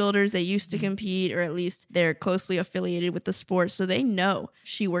bodybuilders. They used to compete, or at least they're closely affiliated with the sport. So they know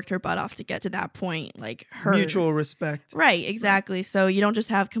she worked her butt off to get to that point. Like, her mutual respect. Right, exactly. Right. So you don't just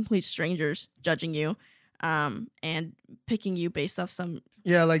have complete strangers judging you and picking you based off some...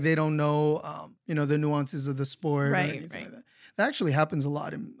 Yeah, like they don't know, you know, the nuances of the sport. Right, or anything like that. That actually happens a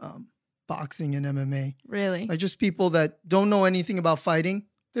lot in boxing and MMA. Really? Like, just people that don't know anything about fighting.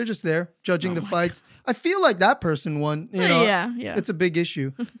 They're just there judging the fights. God. I feel like that person won. You know, yeah. It's a big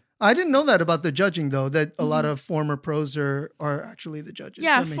issue. I didn't know that about the judging, though, that a lot of former pros are actually the judges.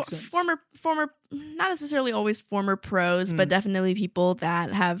 Yeah, that makes sense. Former, not necessarily always former pros, but definitely people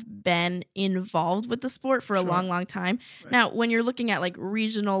that have been involved with the sport for a long, long time. Right. Now, when you're looking at like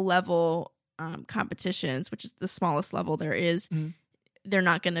regional level competitions, which is the smallest level there is, they're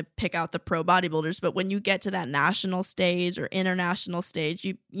not going to pick out the pro bodybuilders. But when you get to that national stage or international stage,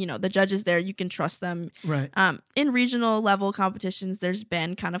 you know, the judges there, you can trust them. Right. In regional level competitions, there's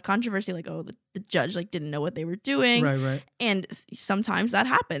been kind of controversy, like, oh, the judge like didn't know what they were doing. Right. And sometimes that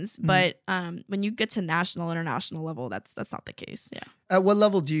happens. But when you get to national, international level, that's not the case. Yeah. At what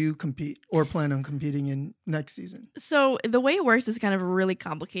level do you compete or plan on competing in next season? So the way it works is kind of really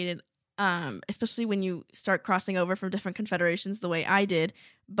complicated. Especially when you start crossing over from different confederations the way I did.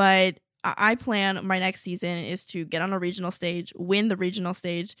 But I plan my next season is to get on a regional stage, win the regional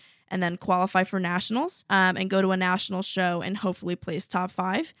stage, and then qualify for nationals and go to a national show and hopefully place top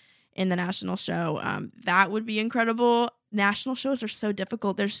 5 in the national show. That would be incredible. National shows are so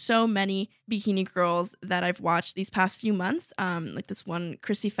difficult. There's so many bikini girls that I've watched these past few months. Like this one,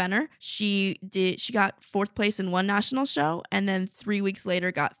 Chrissy Fenner. She got 4th place in one national show, and then 3 weeks later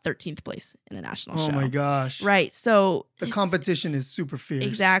got 13th place in a national show. Oh my gosh! Right. So the competition is super fierce.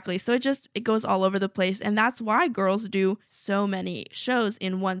 Exactly. So it goes all over the place, and that's why girls do so many shows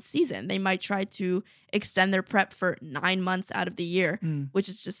in one season. They might try to extend their prep for 9 months out of the year, which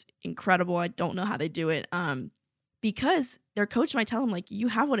is just incredible. I don't know how they do it. Because their coach might tell them, like, you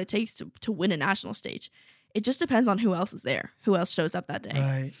have what it takes to win a national stage. It just depends on who else is there, who else shows up that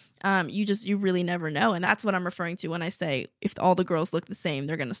day. Right. You really never know. And that's what I'm referring to when I say if all the girls look the same,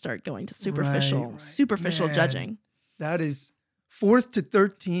 they're going to start going to superficial Man, judging. That is 4th to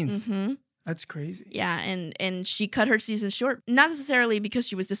 13th. That's crazy. Yeah, and she cut her season short, not necessarily because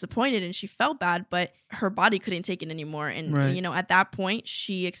she was disappointed and she felt bad, but her body couldn't take it anymore. And, you know, at that point,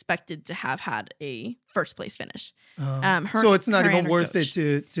 she expected to have had a 1st place finish. So it's not even worth it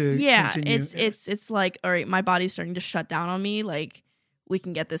to yeah, continue. It's like, all right, my body's starting to shut down on me. Like, we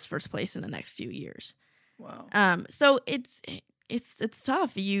can get this first place in the next few years. Wow. So it's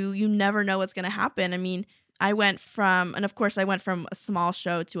tough. You never know what's going to happen. I mean, I went from a small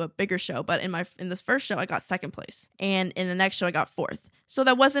show to a bigger show, but in this first show I got second place, and in the next show I got fourth. So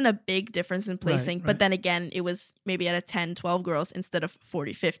that wasn't a big difference in placing, right. But then again, it was maybe at a 10, 12 girls instead of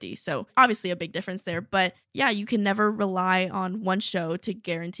 40, 50. So obviously a big difference there, but yeah, you can never rely on one show to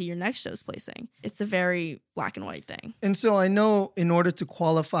guarantee your next show's placing. It's a very black and white thing. And so I know in order to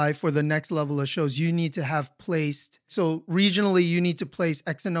qualify for the next level of shows, you need to have placed. So regionally, you need to place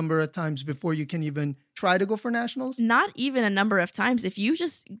X number of times before you can even try to go for nationals? Not even a number of times. If you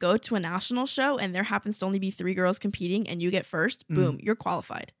just go to a national show and there happens to only be 3 girls competing and you get first, boom, you're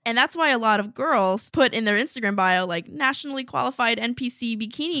qualified. And that's why a lot of girls put in their Instagram bio like nationally qualified NPC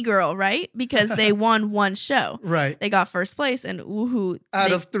bikini girl, right? Because they won one show. Right. They got first place and woohoo.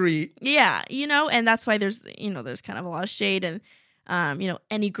 Out of 3. Yeah, and that's why there's kind of a lot of shade and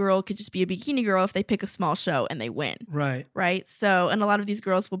any girl could just be a bikini girl if they pick a small show and they win. Right. Right. So, and a lot of these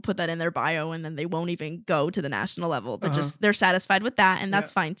girls will put that in their bio and then they won't even go to the national level. They're satisfied with that. And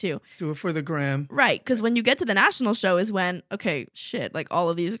that's fine too. Do it for the gram. Right. Because when you get to the national show is when, okay, shit, like all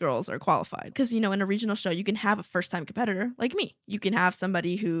of these girls are qualified. Because, in a regional show, you can have a first time competitor like me. You can have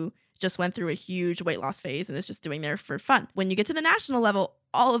somebody who just went through a huge weight loss phase and is just doing there for fun. When you get to the national level,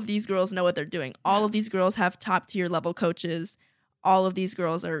 all of these girls know what they're doing. All of these girls have top tier level coaches. All of these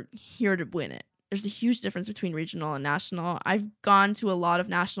girls are here to win it. There's a huge difference between regional and national. I've gone to a lot of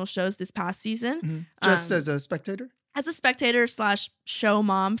national shows this past season. Mm-hmm. Just as a spectator? As a spectator / show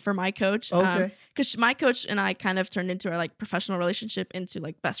mom for my coach. Okay. Because my coach and I kind of turned into our professional relationship into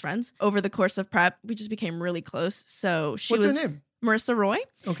best friends. Over the course of prep, we just became really close. So What's her name? Marissa Roy.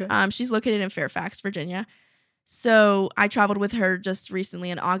 Okay. She's located in Fairfax, Virginia. So I traveled with her just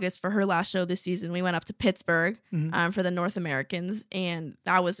recently in August for her last show this season. We went up to Pittsburgh for the North Americans, and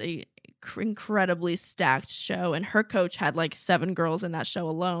that was a incredibly stacked show. And her coach had 7 girls in that show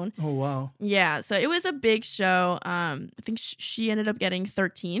alone. Oh, wow. Yeah, so it was a big show. I think she ended up getting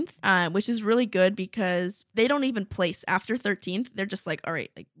 13th, which is really good because they don't even place after 13th. They're just all right,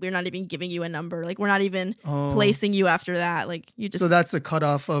 we're not even giving you a number. We're not even placing you after that. You just. So that's the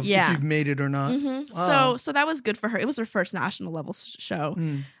cutoff of if you've made it or not. Mm-hmm. Wow. So that was good for her. It was her first national level show.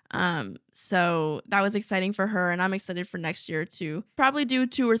 So that was exciting for her, and I'm excited for next year to probably do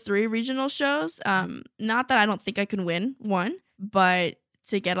 2 or 3 regional shows. Not that I don't think I can win one, but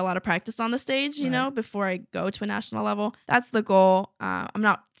to get a lot of practice on the stage, before I go to a national level. That's the goal. I'm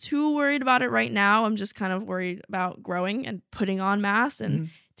not too worried about it right now. I'm just kind of worried about growing and putting on mass and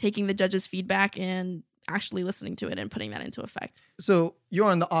taking the judges' feedback and actually listening to it and putting that into effect. So you're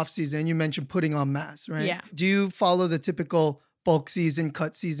on the off season. You mentioned putting on mass, right? Yeah. Do you follow the typical bulk season,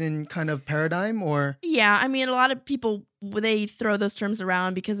 cut season kind of paradigm or? Yeah. I mean, a lot of people, they throw those terms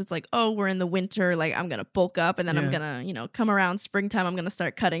around because it's we're in the winter, I'm going to bulk up and then I'm going to, come around springtime, I'm going to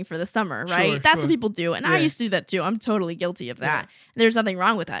start cutting for the summer, right? That's what people do. And I used to do that too. I'm totally guilty of that. And there's nothing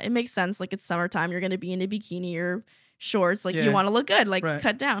wrong with that. It makes sense. It's summertime. You're going to be in a bikini or shorts. You want to look good,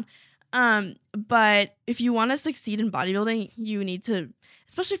 cut down. But if you want to succeed in bodybuilding, you need to,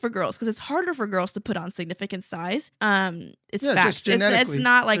 especially for girls, because it's harder for girls to put on significant size. It's facts. It's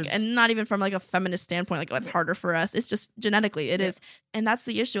not and not even from a feminist standpoint, it's harder for us. It's just genetically it is. And that's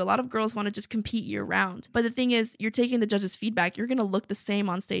the issue. A lot of girls want to just compete year round. But the thing is, you're taking the judges' feedback. You're going to look the same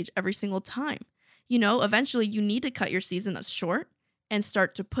on stage every single time. Eventually you need to cut your season short and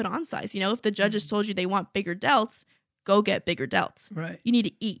start to put on size. If the judges told you they want bigger delts, go get bigger delts. Right. You need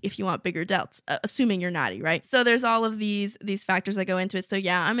to eat if you want bigger delts, assuming you're natty, right? So there's all of these factors that go into it. So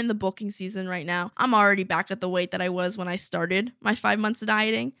yeah, I'm in the bulking season right now. I'm already back at the weight that I was when I started my 5 months of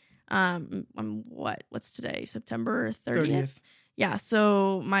dieting. What's today? September 30th? Yeah,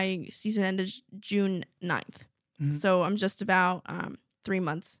 so my season ended June 9th. Mm-hmm. So I'm just about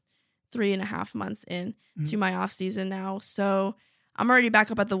 3.5 months in to my off season now. So I'm already back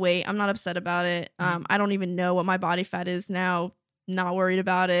up at the weight. I'm not upset about it. I don't even know what my body fat is now. Not worried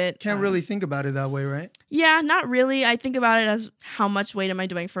about it. Can't really think about it that way, right? Yeah, not really. I think about it as how much weight am I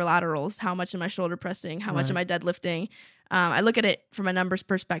doing for laterals? How much am I shoulder pressing? How much am I deadlifting? I look at it from a numbers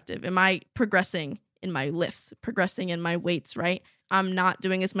perspective. Am I progressing in my lifts, progressing in my weights, right? I'm not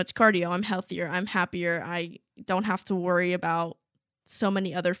doing as much cardio. I'm healthier. I'm happier. I don't have to worry about so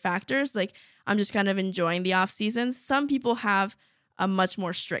many other factors. I'm just kind of enjoying the off seasons. Some people have a much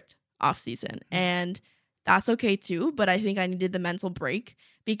more strict off season, and that's okay too. But I think I needed the mental break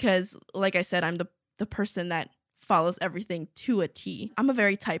because, like I said, I'm the person that follows everything to a T. I'm a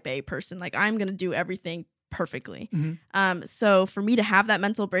very type A person. I'm going to do everything perfectly. So for me to have that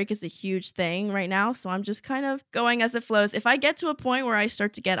mental break is a huge thing right now. So I'm just kind of going as it flows. If I get to a point where I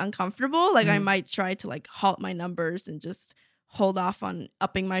start to get uncomfortable, like I might try to like halt my numbers and just hold off on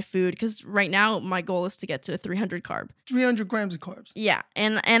upping my food, because right now my goal is to get to 300 grams of carbs. Yeah,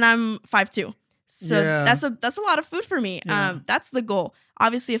 and I'm 5'2". So that's a lot of food for me. That's the goal.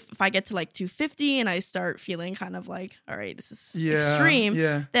 Obviously, if I get to like 250 and I start feeling kind of like, all right, this is extreme,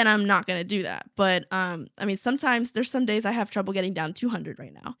 then I'm not going to do that. But I mean, sometimes there's some days I have trouble getting down 200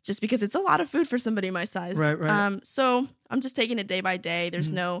 right now, just because it's a lot of food for somebody my size. Right. So I'm just taking it day by day. There's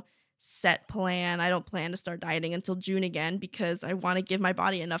no set plan. I don't plan to start dieting until June again, because I want to give my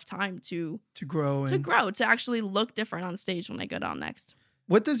body enough time to grow, to actually look different on stage when I go down next.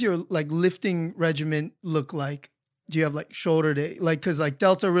 What does your like lifting regimen look like? Do you have like shoulder day? Like, cause like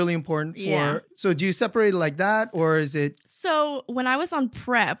delts are really important for, so do you separate it like that, or is it? So when I was on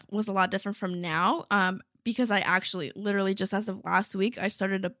prep was a lot different from now. Because I actually literally just as of last week, I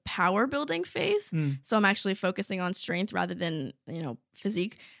started a power building phase. So I'm actually focusing on strength rather than,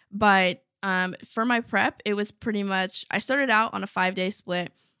 physique. But for my prep, it was pretty much, I started out on a 5-day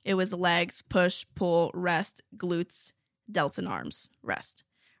split. It was legs, push, pull, rest, glutes, delts, and arms, rest,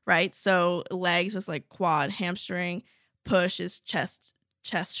 right? So legs was like quad, hamstring, push is chest,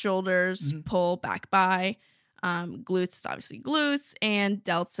 shoulders, pull, back, bi. Glutes is obviously glutes, and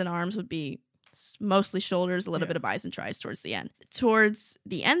delts and arms would be mostly shoulders, a little bit of bis and tris towards the end. Towards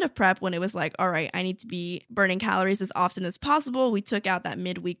the end of prep, when it was like, all right, I need to be burning calories as often as possible, we took out that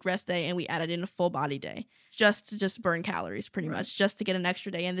midweek rest day and we added in a full body day just to burn calories pretty much, just to get an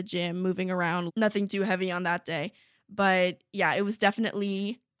extra day in the gym, moving around, nothing too heavy on that day. But yeah, it was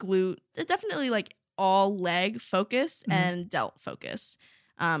definitely definitely like all leg focused and delt focused.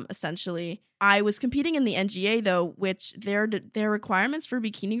 Essentially, I was competing in the NGA though, which their requirements for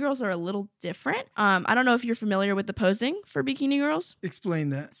bikini girls are a little different. I don't know if you're familiar with the posing for bikini girls. Explain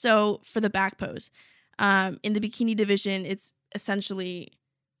that. So for the back pose, in the bikini division, it's essentially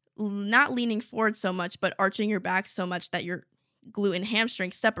not leaning forward so much, but arching your back so much that your glute and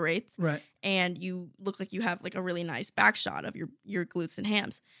hamstring separates. Right. And you look like you have like a really nice back shot of your glutes and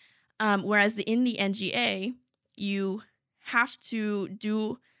hams. Whereas in the NGA, you have to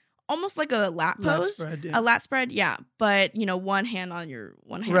do almost like a lat pose, a lat spread, but one hand on your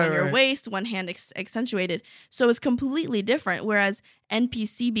waist, one hand accentuated, so it's completely different. Whereas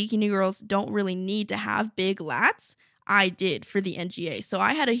NPC bikini girls don't really need to have big lats. I did for the NGA, so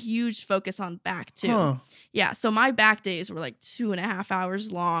I had a huge focus on back too. So my back days were like 2.5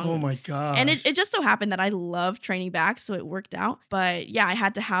 hours long. Oh my god! And it just so happened that I love training back, so it worked out. But yeah, I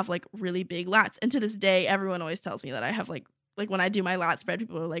had to have like really big lats, and to this day, everyone always tells me that I have like when I do my lat spread,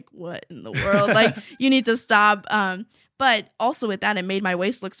 people are like, "What in the world? Like, you need to stop." But also with that, it made my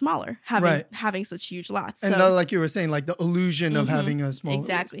waist look smaller, having such huge lats. And like you were saying, like the illusion of having a small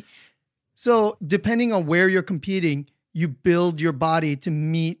exactly. waist. So depending on where you're competing, you build your body to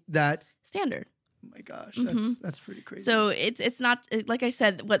meet that standard. Oh my gosh, that's pretty crazy. So it's not, like I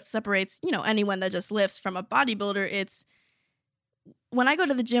said, what separates anyone that just lifts from a bodybuilder. It's when I go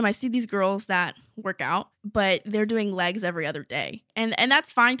to the gym, I see these girls that work out, but they're doing legs every other day, and that's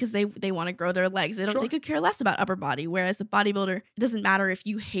fine because they want to grow their legs. They could care less about upper body. Whereas a bodybuilder, it doesn't matter if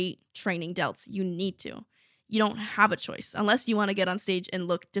you hate training delts, you need to. You don't have a choice unless you want to get on stage and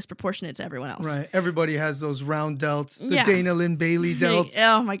look disproportionate to everyone else. Right. Everybody has those round delts, the Dana Linn Bailey delts.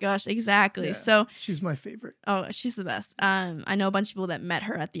 Oh my gosh, exactly. Yeah. So she's my favorite. Oh, she's the best. I know a bunch of people that met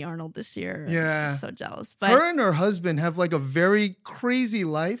her at the Arnold this year. Yeah. I'm so jealous. But her and her husband have like a very crazy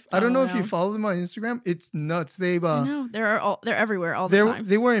life. I don't know if you follow them on Instagram. It's nuts. I know. They're everywhere all the time.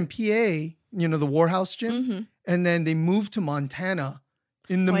 They were in PA, the Warhouse gym, and then they moved to Montana.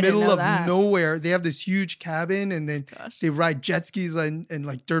 In the middle of nowhere, they have this huge cabin, and then they ride jet skis and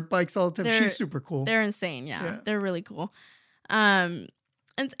like dirt bikes all the time. She's super cool. They're insane. Yeah. They're really cool. And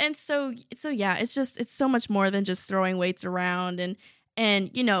so yeah, it's so much more than just throwing weights around, and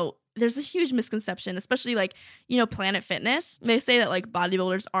there's a huge misconception, especially like Planet Fitness. They say that like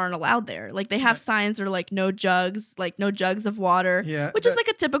bodybuilders aren't allowed there. Like they have signs that are like no jugs of water, which is like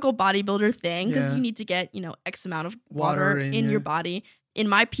a typical bodybuilder thing because you need to get X amount of water in your body. In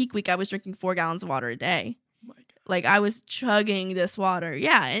my peak week, I was drinking 4 gallons of water a day. Oh my God. Like I was chugging this water.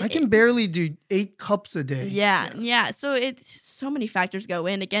 Yeah. I can barely do 8 cups a day. Yeah. So so many factors go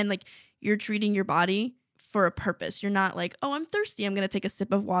in. Again, like you're treating your body for a purpose. You're not like, oh, I'm thirsty, I'm going to take a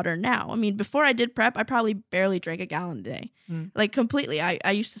sip of water now. I mean, before I did prep, I probably barely drank a gallon a day. Like completely.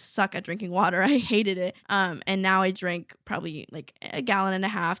 I used to suck at drinking water. I hated it. And now I drink probably like a gallon and a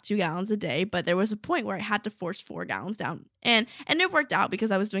half, 2 gallons a day. But there was a point where I had to force 4 gallons down. And it worked out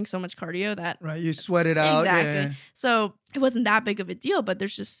because I was doing so much cardio that... Right, you sweat it out. Exactly. Yeah. So it wasn't that big of a deal, but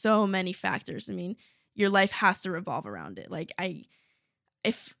there's just so many factors. I mean, your life has to revolve around it. Like it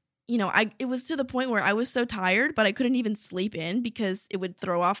was to the point where I was so tired, but I couldn't even sleep in because it would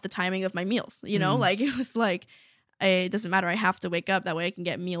throw off the timing of my meals. Like it was like, it doesn't matter. I have to wake up. That way I can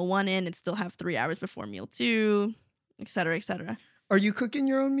get meal 1 in and still have 3 hours before meal 2, et cetera, et cetera. Are you cooking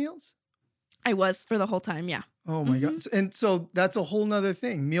your own meals? I was for the whole time. Yeah. Oh my God. And so that's a whole nother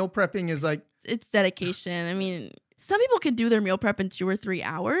thing. Meal prepping is like... It's dedication. I mean, some people could do their meal prep in 2 or 3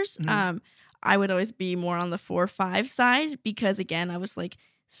 hours. I would always be more on the 4 or 5 side because, again, I was like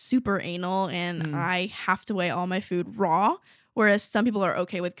super anal and I have to weigh all my food raw, whereas some people are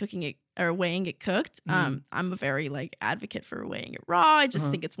okay with cooking it or weighing it cooked. I'm a very like advocate for weighing it raw. I just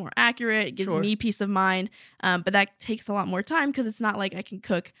think it's more accurate. It gives me peace of mind. But that takes a lot more time because it's not like I can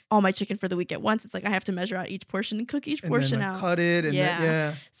cook all my chicken for the week at once. It's like I have to measure out each portion and cook each portion then, like, out. Cut it.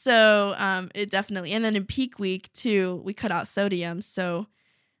 And So it definitely. And then in peak week too, we cut out sodium. So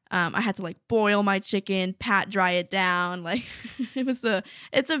I had to like boil my chicken, pat dry it down. Like it's a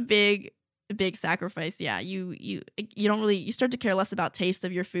big sacrifice. Yeah. You don't really, you start to care less about taste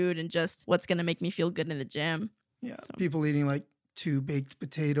of your food and just what's going to make me feel good in the gym. Yeah. So. People eating like 2 baked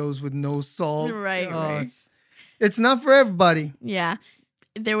potatoes with no salt. Right. It's not for everybody. Yeah.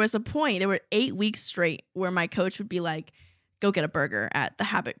 There was a point, there were 8 weeks straight where my coach would be like, go get a burger at the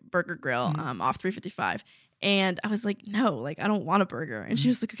Habit Burger Grill off 355. And I was like, no, like, I don't want a burger. And she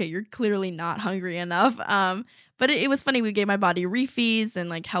was like, okay, you're clearly not hungry enough. But it was funny. We gave my body refeeds and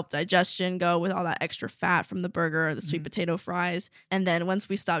like helped digestion go with all that extra fat from the burger or the sweet potato fries. And then once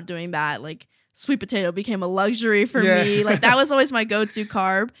we stopped doing that, like sweet potato became a luxury for me. Like that was always my go-to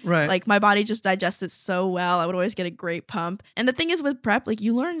carb. Right. Like my body just digests it so well. I would always get a great pump. And the thing is with prep, like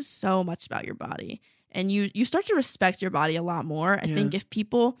you learn so much about your body. And you start to respect your body a lot more. I think if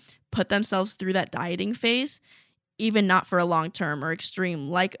people put themselves through that dieting phase, even not for a long term or extreme,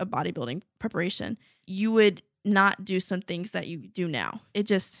 like a bodybuilding preparation, you would not do some things that you do now. It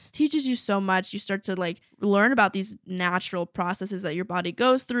just teaches you so much. You start to like learn about these natural processes that your body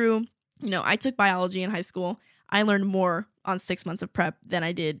goes through. I took biology in high school. I learned more on 6 months of prep than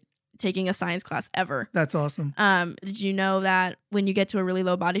I did taking a science class ever. That's awesome. Did you know that when you get to a really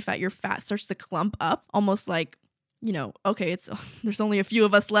low body fat, your fat starts to clump up, almost like, okay, there's only a few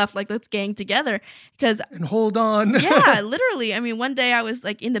of us left, like let's gang together and hold on. Yeah, literally. I mean, one day I was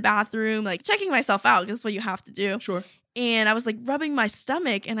like in the bathroom, like checking myself out because that's what you have to do. Sure. And I was like rubbing my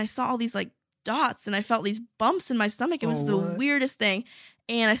stomach and I saw all these like dots and I felt these bumps in my stomach. It was the weirdest thing.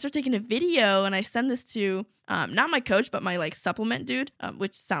 And I started taking a video and I send this to not my coach, but my like supplement dude,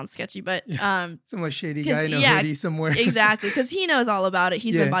 which sounds sketchy, but some like shady guy in a hoodie somewhere. Exactly, because he knows all about it.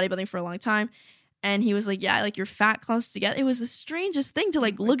 He's been bodybuilding for a long time. And he was like, yeah, like your fat clumps together. It was the strangest thing to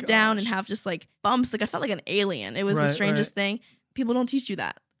like look down and have just like bumps. Like I felt like an alien. It was the strangest thing. People don't teach you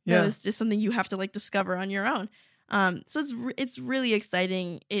that. It was just something you have to like discover on your own. So it's really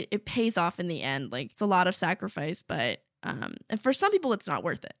exciting. It pays off in the end. Like it's a lot of sacrifice, but and for some people it's not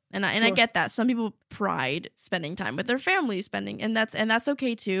worth it. And I get that. Some people pride spending time with their family, and that's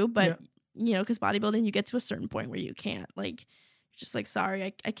okay too. But because bodybuilding, you get to a certain point where you can't, like, you're just like,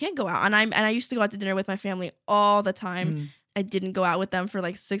 sorry, I can't go out. And I used to go out to dinner with my family all the time. I didn't go out with them for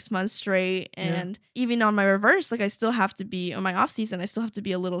like 6 months straight. And even on my reverse, like I still have to be on my off season, I still have to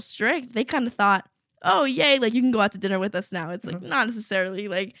be a little strict. They kind of thought, oh, yay, like you can go out to dinner with us now. It's like not necessarily.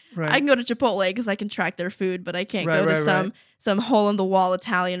 Like I can go to Chipotle because I can track their food, but I can't go to some hole in the wall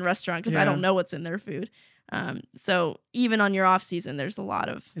Italian restaurant because I don't know what's in their food. So even on your off season, there's a lot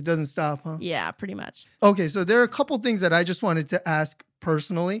of... It doesn't stop, huh? Yeah, pretty much. Okay, so there are a couple things that I just wanted to ask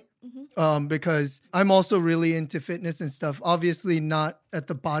personally, because I'm also really into fitness and stuff. Obviously not at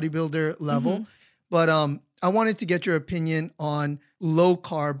the bodybuilder level, but I wanted to get your opinion on low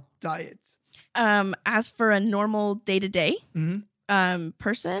carb diets. As for a normal day-to-day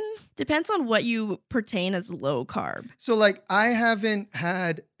person, depends on what you pertain as low carb. So like I haven't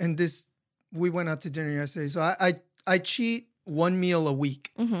had, and this, we went out to dinner yesterday. So I cheat 1 meal a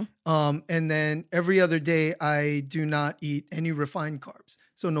week. And then every other day I do not eat any refined carbs.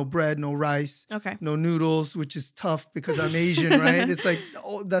 So no bread, no rice, no noodles, which is tough because I'm Asian, right? It's like,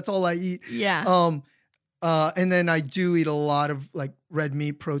 that's all I eat. Yeah. And then I do eat a lot of like red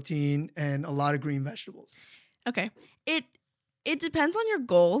meat, protein, and a lot of green vegetables. Okay. It depends on your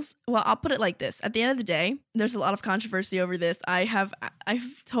goals. Well, I'll put it like this. At the end of the day, there's a lot of controversy over this. I've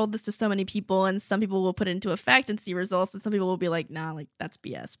told this to so many people, and some people will put it into effect and see results, and some people will be like, nah, like that's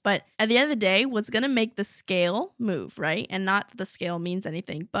BS. But at the end of the day, what's going to make the scale move, right? And not that the scale means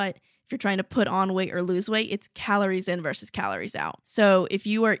anything, but if you're trying to put on weight or lose weight, it's calories in versus calories out. So if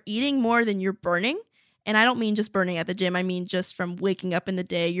you are eating more than you're burning, and I don't mean just burning at the gym. I mean just from waking up in the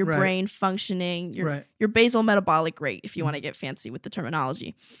day, your brain functioning, your basal metabolic rate, if you want to get fancy with the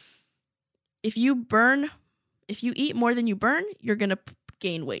terminology. If you eat more than you burn, you're going to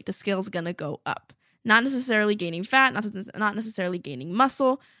gain weight. The scale's going to go up. Not necessarily gaining fat, not necessarily gaining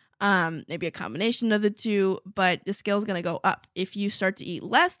muscle, maybe a combination of the two, but the scale's going to go up. If you start to eat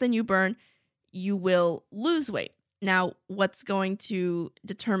less than you burn, you will lose weight. Now, what's going to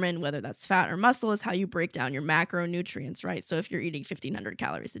determine whether that's fat or muscle is how you break down your macronutrients, right? So if you're eating 1,500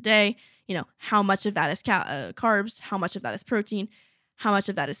 calories a day, how much of that is carbs, how much of that is protein, how much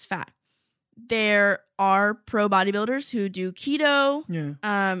of that is fat. There are pro bodybuilders who do keto,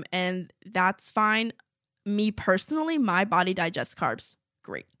 and that's fine. Me personally, my body digests carbs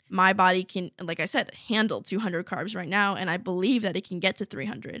great. My body can, like I said, handle 200 carbs right now, and I believe that it can get to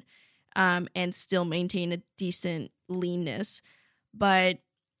 300. And still maintain a decent leanness. But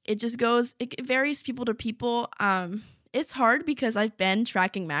it varies people to people. It's hard because I've been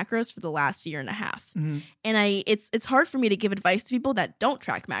tracking macros for the last year and a half. Mm-hmm. And it's hard for me to give advice to people that don't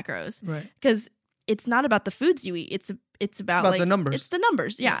track macros. Right. Because it's not about the foods you eat. It's about like, the numbers. It's the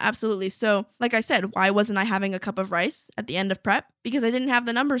numbers. Yeah, absolutely. So like I said, why wasn't I having a cup of rice at the end of prep? Because I didn't have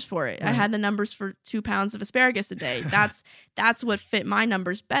the numbers for it. Right. I had the numbers for 2 pounds of asparagus a day. That's what fit my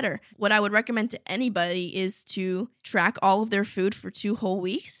numbers better. What I would recommend to anybody is to track all of their food for 2 whole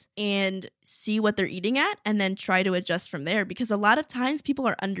weeks and see what they're eating at and then try to adjust from there. Because a lot of times people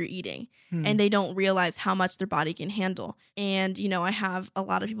are under eating and they don't realize how much their body can handle. And, I have a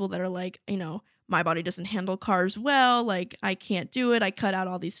lot of people that are like, my body doesn't handle carbs well. Like, I can't do it. I cut out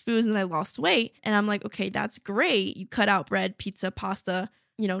all these foods and I lost weight. And I'm like, okay, that's great. You cut out bread, pizza, pasta,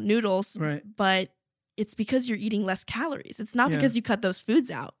 noodles. Right. But it's because you're eating less calories. It's not because you cut those foods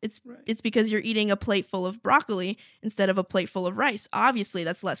out. It's because you're eating a plate full of broccoli instead of a plate full of rice. Obviously,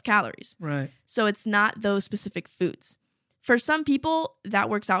 that's less calories. Right. So it's not those specific foods. For some people, that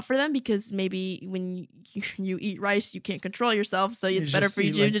works out for them because maybe when you eat rice, you can't control yourself. So it's better for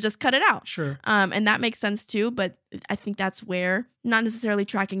you to just cut it out. Sure. And that makes sense too. But I think that's where not necessarily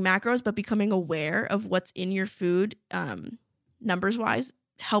tracking macros, but becoming aware of what's in your food numbers wise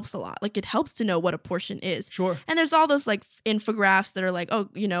helps a lot. Like, it helps to know what a portion is. Sure. And there's all those like infographics that are like, oh,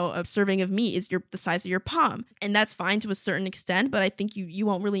 a serving of meat is the size of your palm. And that's fine to a certain extent, but I think you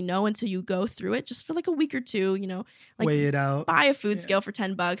won't really know until you go through it just for like a week or two, like weigh it out. Buy a food scale for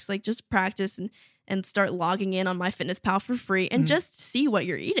 $10, like just practice and start logging in on MyFitnessPal for free and just see what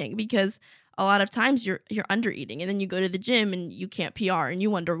you're eating, because a lot of times you're under eating and then you go to the gym and you can't PR and you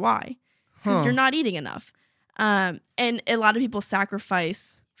wonder why. Because you're not eating enough. And a lot of people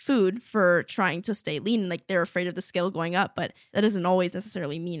sacrifice food for trying to stay lean. Like, they're afraid of the scale going up, but that doesn't always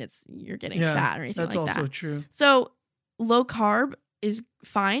necessarily mean you're getting fat or anything like that. That's also true. So low carb is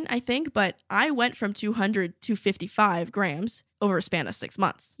fine, I think, but I went from 200 to 55 grams over a span of 6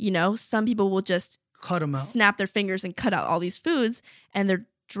 months. Some people will just cut them out, snap their fingers and cut out all these foods, and they're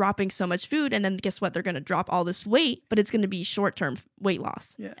dropping so much food, and then guess what? They're going to drop all this weight, but it's going to be short-term weight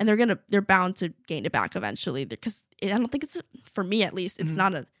loss. Yeah. And they're bound to gain it back eventually, because I don't think for me at least, it's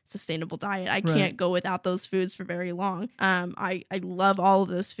not a sustainable diet. I can't go without those foods for very long. I love all of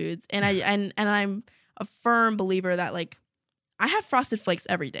those foods, and I'm a firm believer that, like, I have Frosted Flakes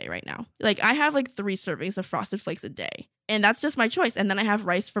every day right now. Like, I have like 3 servings of Frosted Flakes a day, and that's just my choice. And then I have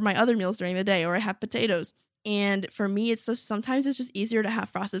rice for my other meals during the day, or I have potatoes. And for me, sometimes it's just easier to have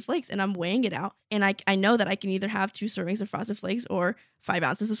Frosted Flakes, and I'm weighing it out. And I know that I can either have 2 servings of Frosted Flakes or 5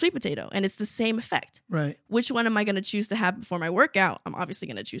 ounces of sweet potato, and it's the same effect. Right. Which one am I going to choose to have before my workout? I'm obviously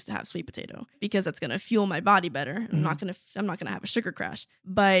going to choose to have sweet potato because that's going to fuel my body better. Mm-hmm. I'm not going to have a sugar crash.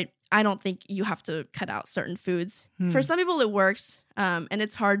 But I don't think you have to cut out certain foods. For some people, it works. And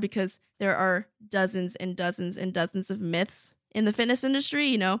it's hard because there are dozens and dozens and dozens of myths in the fitness industry.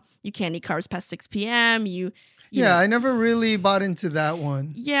 You can't eat carbs past 6 p.m. I never really bought into that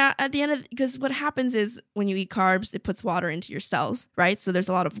one. Yeah, at the end because what happens is when you eat carbs, it puts water into your cells, right? So there's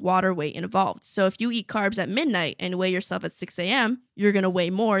a lot of water weight involved. So if you eat carbs at midnight and weigh yourself at 6 a.m., you're going to weigh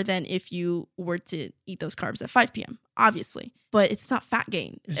more than if you were to eat those carbs at 5 p.m., obviously. But it's not fat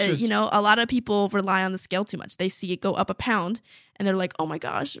gain. A lot of people rely on the scale too much. They see it go up a pound and they're like, oh my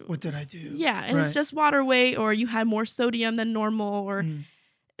gosh. What did I do? Yeah, and it's just water weight, or you had more sodium than normal, or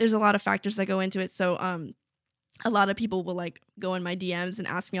there's a lot of factors that go into it. So a lot of people will like go in my DMs and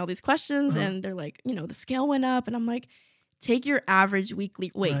ask me all these questions and they're like, the scale went up, and I'm like, take your average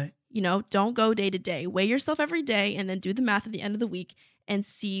weekly weight. Right. Don't go day to day. Weigh yourself every day and then do the math at the end of the week and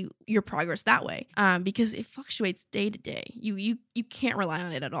see your progress that way. Because it fluctuates day to day. You can't rely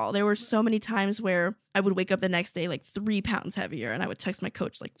on it at all. There were so many times where I would wake up the next day like 3 pounds heavier, and I would text my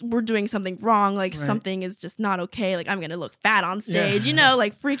coach like, we're doing something wrong. Like something is just not okay. Like I'm going to look fat on stage,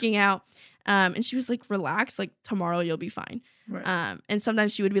 like freaking out. And she was like, relax, like tomorrow you'll be fine. Right. And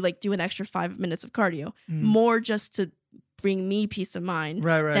sometimes she would be like, do an extra 5 minutes of cardio, more just to bring me peace of mind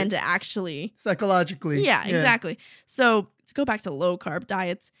than to actually psychologically. Yeah, exactly. So to go back to low carb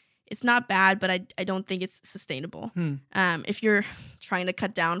diets, it's not bad, but I don't think it's sustainable. If you're trying to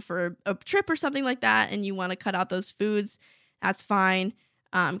cut down for a trip or something like that, and you want to cut out those foods, that's fine.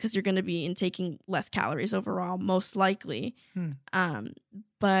 Because you're going to be intaking less calories overall, most likely.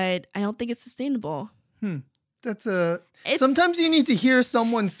 But I don't think it's sustainable. Sometimes you need to hear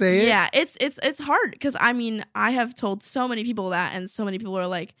someone say it. Yeah, it's hard because I have told so many people that, and so many people are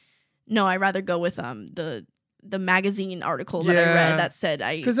like, no, I'd rather go with the magazine article that I read that said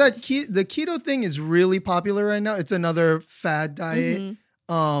because the keto thing is really popular right now. It's another fad diet.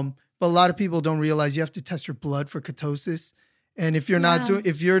 But a lot of people don't realize you have to test your blood for ketosis. And if you're not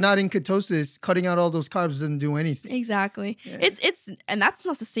in ketosis, cutting out all those carbs doesn't do anything. Exactly. Yeah. It's and that's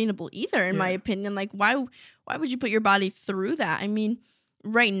not sustainable either, in my opinion. Like why would you put your body through that? I mean,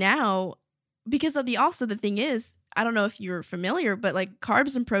 right now, because of the thing is, I don't know if you're familiar, but like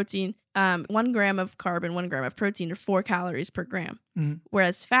carbs and protein, 1 gram of carb and 1 gram of protein are 4 calories per gram,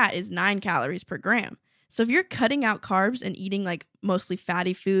 whereas fat is 9 calories per gram. So if you're cutting out carbs and eating like mostly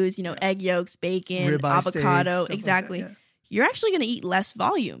fatty foods, egg yolks, bacon, ribeye avocado, steaks, exactly. Like that, you're actually going to eat less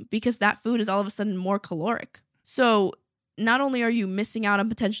volume because that food is all of a sudden more caloric. So not only are you missing out on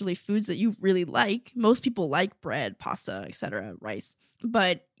potentially foods that you really like, most people like bread, pasta, etc., rice,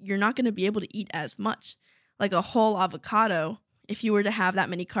 but you're not going to be able to eat as much. Like a whole avocado, if you were to have that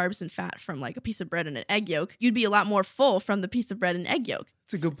many carbs and fat from like a piece of bread and an egg yolk, you'd be a lot more full from the piece of bread and egg yolk.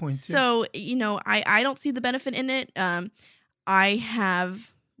 That's a good point too. So, I don't see the benefit in it. I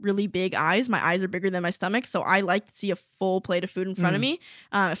have really big eyes. My eyes are bigger than my stomach, so I like to see a full plate of food in front of me.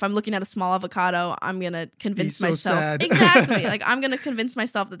 If I'm looking at a small avocado, I'm gonna convince myself sad. Exactly. Like I'm gonna convince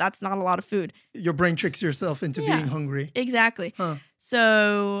myself that that's not a lot of food. Your brain tricks yourself into being hungry. Exactly.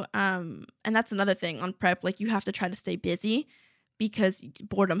 So, and that's another thing on prep. Like you have to try to stay busy because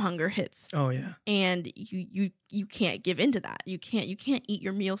boredom hunger hits. Oh yeah. And you can't give into that. You can't eat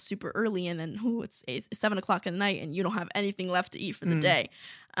your meal super early and then it's 7 o'clock at night and you don't have anything left to eat for the day.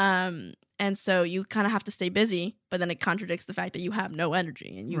 And so you kind of have to stay busy, but then it contradicts the fact that you have no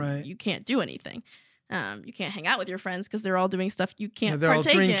energy and you can't do anything. You can't hang out with your friends because they're all doing stuff you can't partake all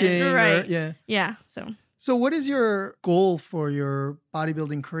drinking, in. Right. Yeah. So what is your goal for your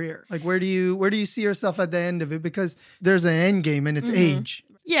bodybuilding career? Like where do you see yourself at the end of it? Because there's an end game and it's age.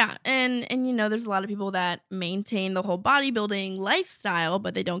 Yeah, and there's a lot of people that maintain the whole bodybuilding lifestyle,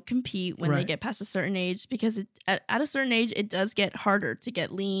 but they don't compete when they get past a certain age because at a certain age, it does get harder to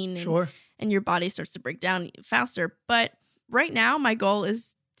get lean and your body starts to break down faster. But right now, my goal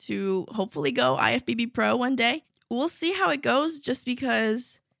is to hopefully go IFBB Pro one day. We'll see how it goes just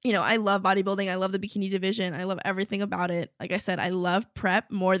because, I love bodybuilding. I love the bikini division. I love everything about it. Like I said, I love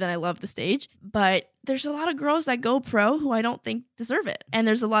prep more than I love the stage. But there's a lot of girls that go pro who I don't think deserve it. And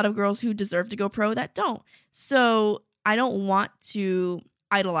there's a lot of girls who deserve to go pro that don't. So I don't want to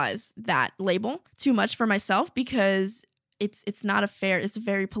idolize that label too much for myself because it's not it's a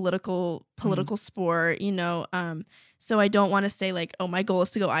very political sport, so I don't want to say like, oh, my goal is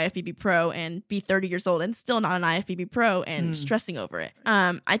to go IFBB Pro and be 30 years old and still not an IFBB Pro and stressing over it.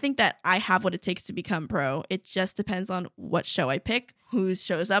 I think that I have what it takes to become pro. It just depends on what show I pick, who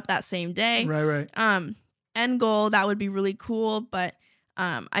shows up that same day. Right. End goal, that would be really cool, but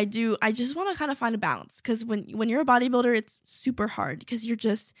I just want to kind of find a balance because when you're a bodybuilder, it's super hard because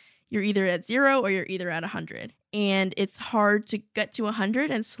you're either at 0 or you're either at 100, and it's hard to get to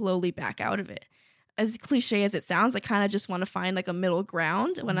 100 and slowly back out of it. As cliche as it sounds, I kind of just want to find like a middle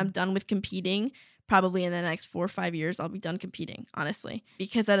ground. When I'm done with competing, probably in the next 4 or 5 years, I'll be done competing, honestly.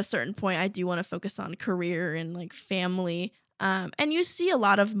 Because at a certain point, I do want to focus on career and like family. And you see a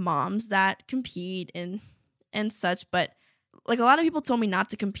lot of moms that compete and such, but like a lot of people told me not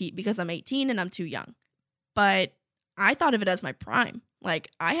to compete because I'm 18 and I'm too young. But I thought of it as my prime.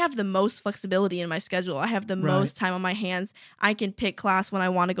 Like I have the most flexibility in my schedule. I have the most time on my hands. I can pick class when I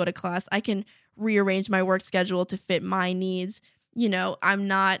want to go to class. I can rearrange my work schedule to fit my needs. I'm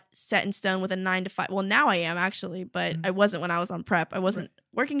not set in stone with a 9 to 5. Well, now I am actually, but I wasn't when I was on prep. I wasn't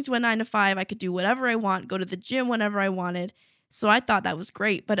working to a 9 to 5. I could do whatever I want, go to the gym whenever I wanted. So I thought that was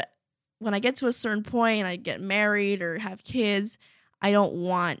great. But when I get to a certain point and I get married or have kids, I don't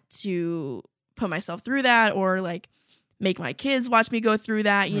want to put myself through that or like make my kids watch me go through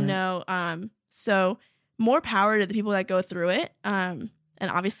that, So more power to the people that go through it. And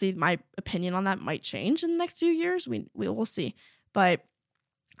obviously my opinion on that might change in the next few years. We'll see. But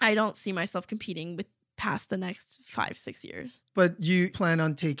I don't see myself competing with past the next 5-6 years. But you plan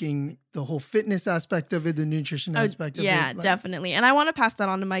on taking the whole fitness aspect of it, the nutrition aspect of it? Yeah, definitely. And I want to pass that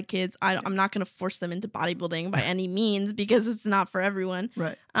on to my kids. I'm not going to force them into bodybuilding by any means because it's not for everyone.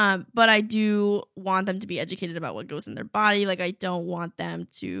 Right. But I do want them to be educated about what goes in their body. Like, I don't want them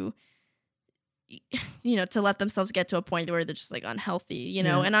to, to let themselves get to a point where they're just like unhealthy,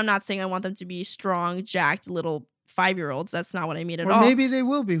 And I'm not saying I want them to be strong, jacked little 5-year-olds. That's not what I mean at all. Or maybe they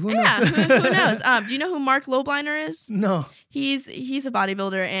will be. Who knows? Yeah, who knows? Do you know who Mark Lobliner is? No. He's a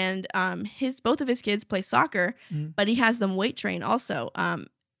bodybuilder, and both of his kids play soccer, but he has them weight train also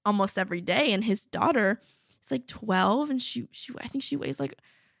almost every day. And his daughter is like 12, and she I think she weighs like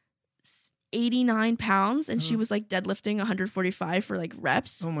 89 pounds, and she was like deadlifting 145 for like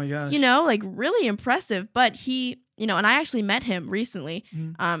reps. Oh my gosh. Like really impressive. But he, and I actually met him recently.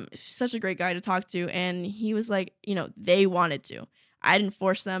 Such a great guy to talk to. And he was like, they wanted to. I didn't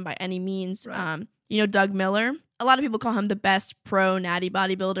force them by any means. Right. Doug Miller, a lot of people call him the best pro natty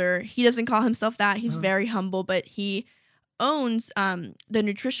bodybuilder. He doesn't call himself that. He's very humble, but he owns the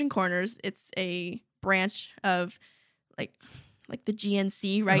Nutrition Corners. It's a branch of like the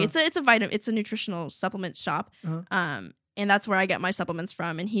GNC, right? It's a vitamin, it's a nutritional supplement shop. And that's where I get my supplements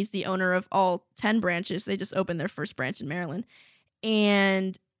from. And he's the owner of all 10 branches. They just opened their first branch in Maryland.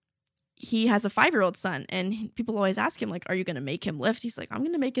 And he has a 5-year-old son. And people always ask him, like, are you going to make him lift? He's like, I'm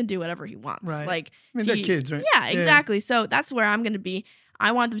going to make him do whatever he wants. Right. Like, they're kids, right? Yeah, exactly. So that's where I'm going to be.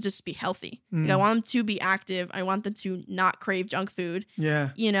 I want them to just be healthy. Like, I want them to be active. I want them to not crave junk food.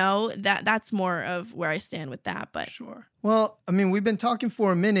 Yeah. That's more of where I stand with that. But sure. Well, I mean, we've been talking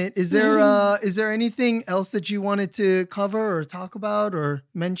for a minute. Is there anything else that you wanted to cover or talk about or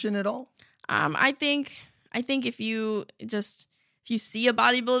mention at all? I think if you see a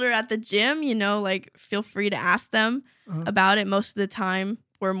bodybuilder at the gym, like, feel free to ask them about it. Most of the time,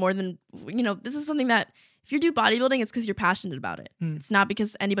 we're more than, this is something that, if you do bodybuilding, it's because you're passionate about it. It's not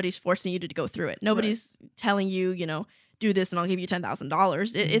because anybody's forcing you to go through it. Nobody's telling you, do this and I'll give you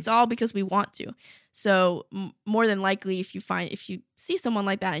 $10,000. It's all because we want to. So more than likely, if you see someone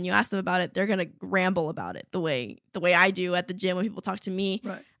like that and you ask them about it, they're going to ramble about it the way I do at the gym when people talk to me,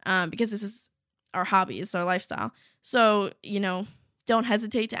 because this is our hobby. It's our lifestyle. So, don't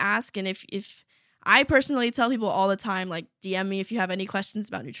hesitate to ask. And if I personally tell people all the time, like, DM me if you have any questions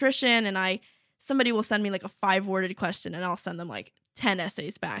about nutrition, and somebody will send me like a 5-worded question and I'll send them like 10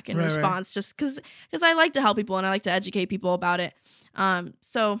 essays back in response, just because I like to help people and I like to educate people about it.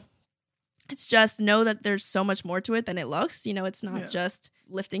 So it's just know that there's so much more to it than it looks. It's not just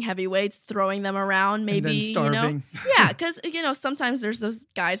lifting heavy weights, throwing them around, maybe, and then starving. Yeah, because, sometimes there's those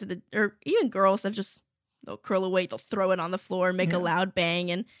guys or even girls that just, they'll curl a weight, they'll throw it on the floor and make a loud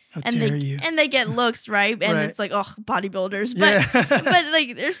bang, and they get looks, right? And it's like, oh, bodybuilders. But but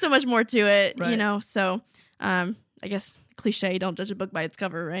like, there's so much more to it, So I guess cliche, don't judge a book by its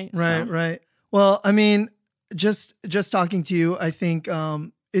cover, right? Right. Well, I mean, just talking to you, I think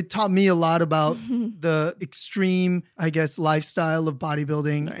it taught me a lot about the extreme, I guess, lifestyle of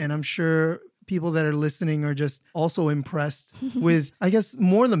bodybuilding, and I'm sure people that are listening are just also impressed with, I guess,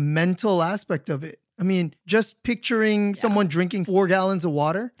 more the mental aspect of it. I mean, just picturing someone drinking 4 gallons of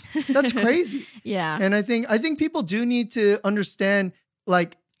water, that's crazy. Yeah. And I think people do need to understand,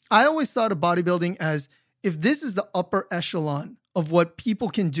 like, I always thought of bodybuilding as, if this is the upper echelon of what people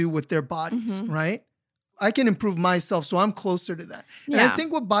can do with their bodies, right? I can improve myself, so I'm closer to that. Yeah. And I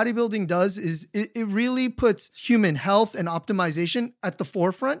think what bodybuilding does is it really puts human health and optimization at the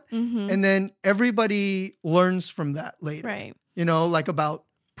forefront. And then everybody learns from that later. Right. Like about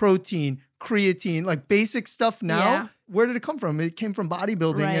protein, creatine, like basic stuff now. Yeah. Where did it come from? It came from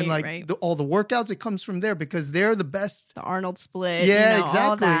bodybuilding, and all the workouts, it comes from there because they're the best. The Arnold split. Yeah,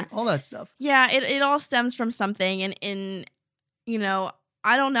 exactly. All that stuff. Yeah, it all stems from something. And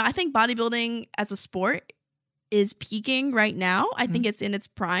I don't know. I think bodybuilding as a sport is peaking right now. I think it's in its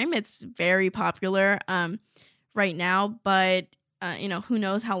prime. It's very popular right now, but who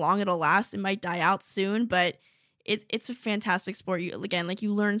knows how long it'll last. It might die out soon, but it's a fantastic sport.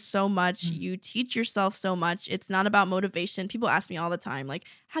 You learn so much. You teach yourself so much. It's not about motivation. People ask me all the time, like,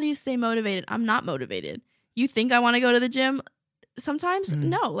 how do you stay motivated? I'm not motivated. You think I want to go to the gym? sometimes?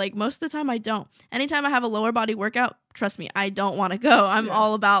 No, like most of the time I don't. Anytime I have a lower body workout, trust me, I don't want to go. I'm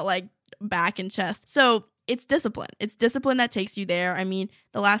all about like back and chest. So it's discipline. It's discipline that takes you there. I mean,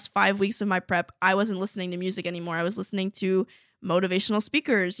 the last 5 weeks of my prep, I wasn't listening to music anymore. I was listening to motivational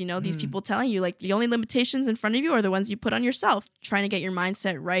speakers, you know, these people telling you like the only limitations in front of you are the ones you put on yourself, trying to get your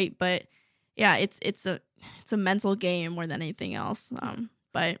mindset right. But yeah, it's a mental game more than anything else.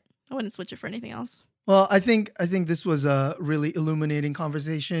 But I wouldn't switch it for anything else. Well, I think this was a really illuminating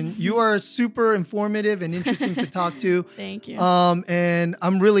conversation. You are super informative and interesting to talk to. Thank you. And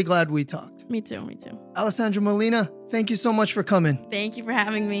I'm really glad we talked. Me too. Alessandra Molina, thank you so much for coming. Thank you for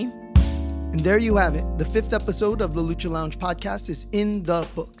having me. And there you have it. The 5th episode of the Lucha Lounge podcast is in the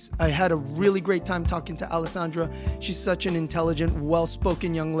books. I had a really great time talking to Alessandra. She's such an intelligent,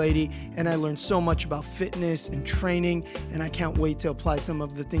 well-spoken young lady, and I learned so much about fitness and training, and I can't wait to apply some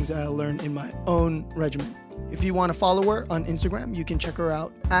of the things that I learned in my own regimen. If you want to follow her on Instagram, you can check her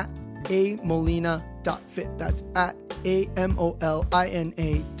out at amolina.fit. That's at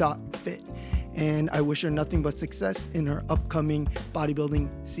AMOLINA.fit. And I wish her nothing but success in her upcoming bodybuilding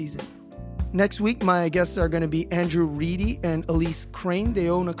season. Next week, my guests are going to be Andrew Reedy and Elise Crane. They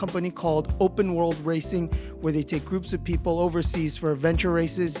own a company called Open World Racing, where they take groups of people overseas for adventure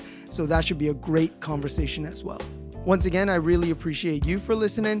races. So that should be a great conversation as well. Once again, I really appreciate you for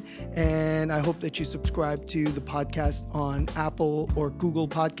listening, and I hope that you subscribe to the podcast on Apple or Google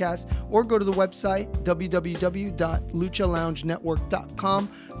Podcasts, or go to the website www.luchaloungenetwork.com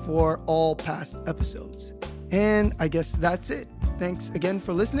for all past episodes. And I guess that's it. Thanks again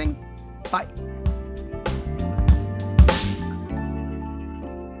for listening. Bye.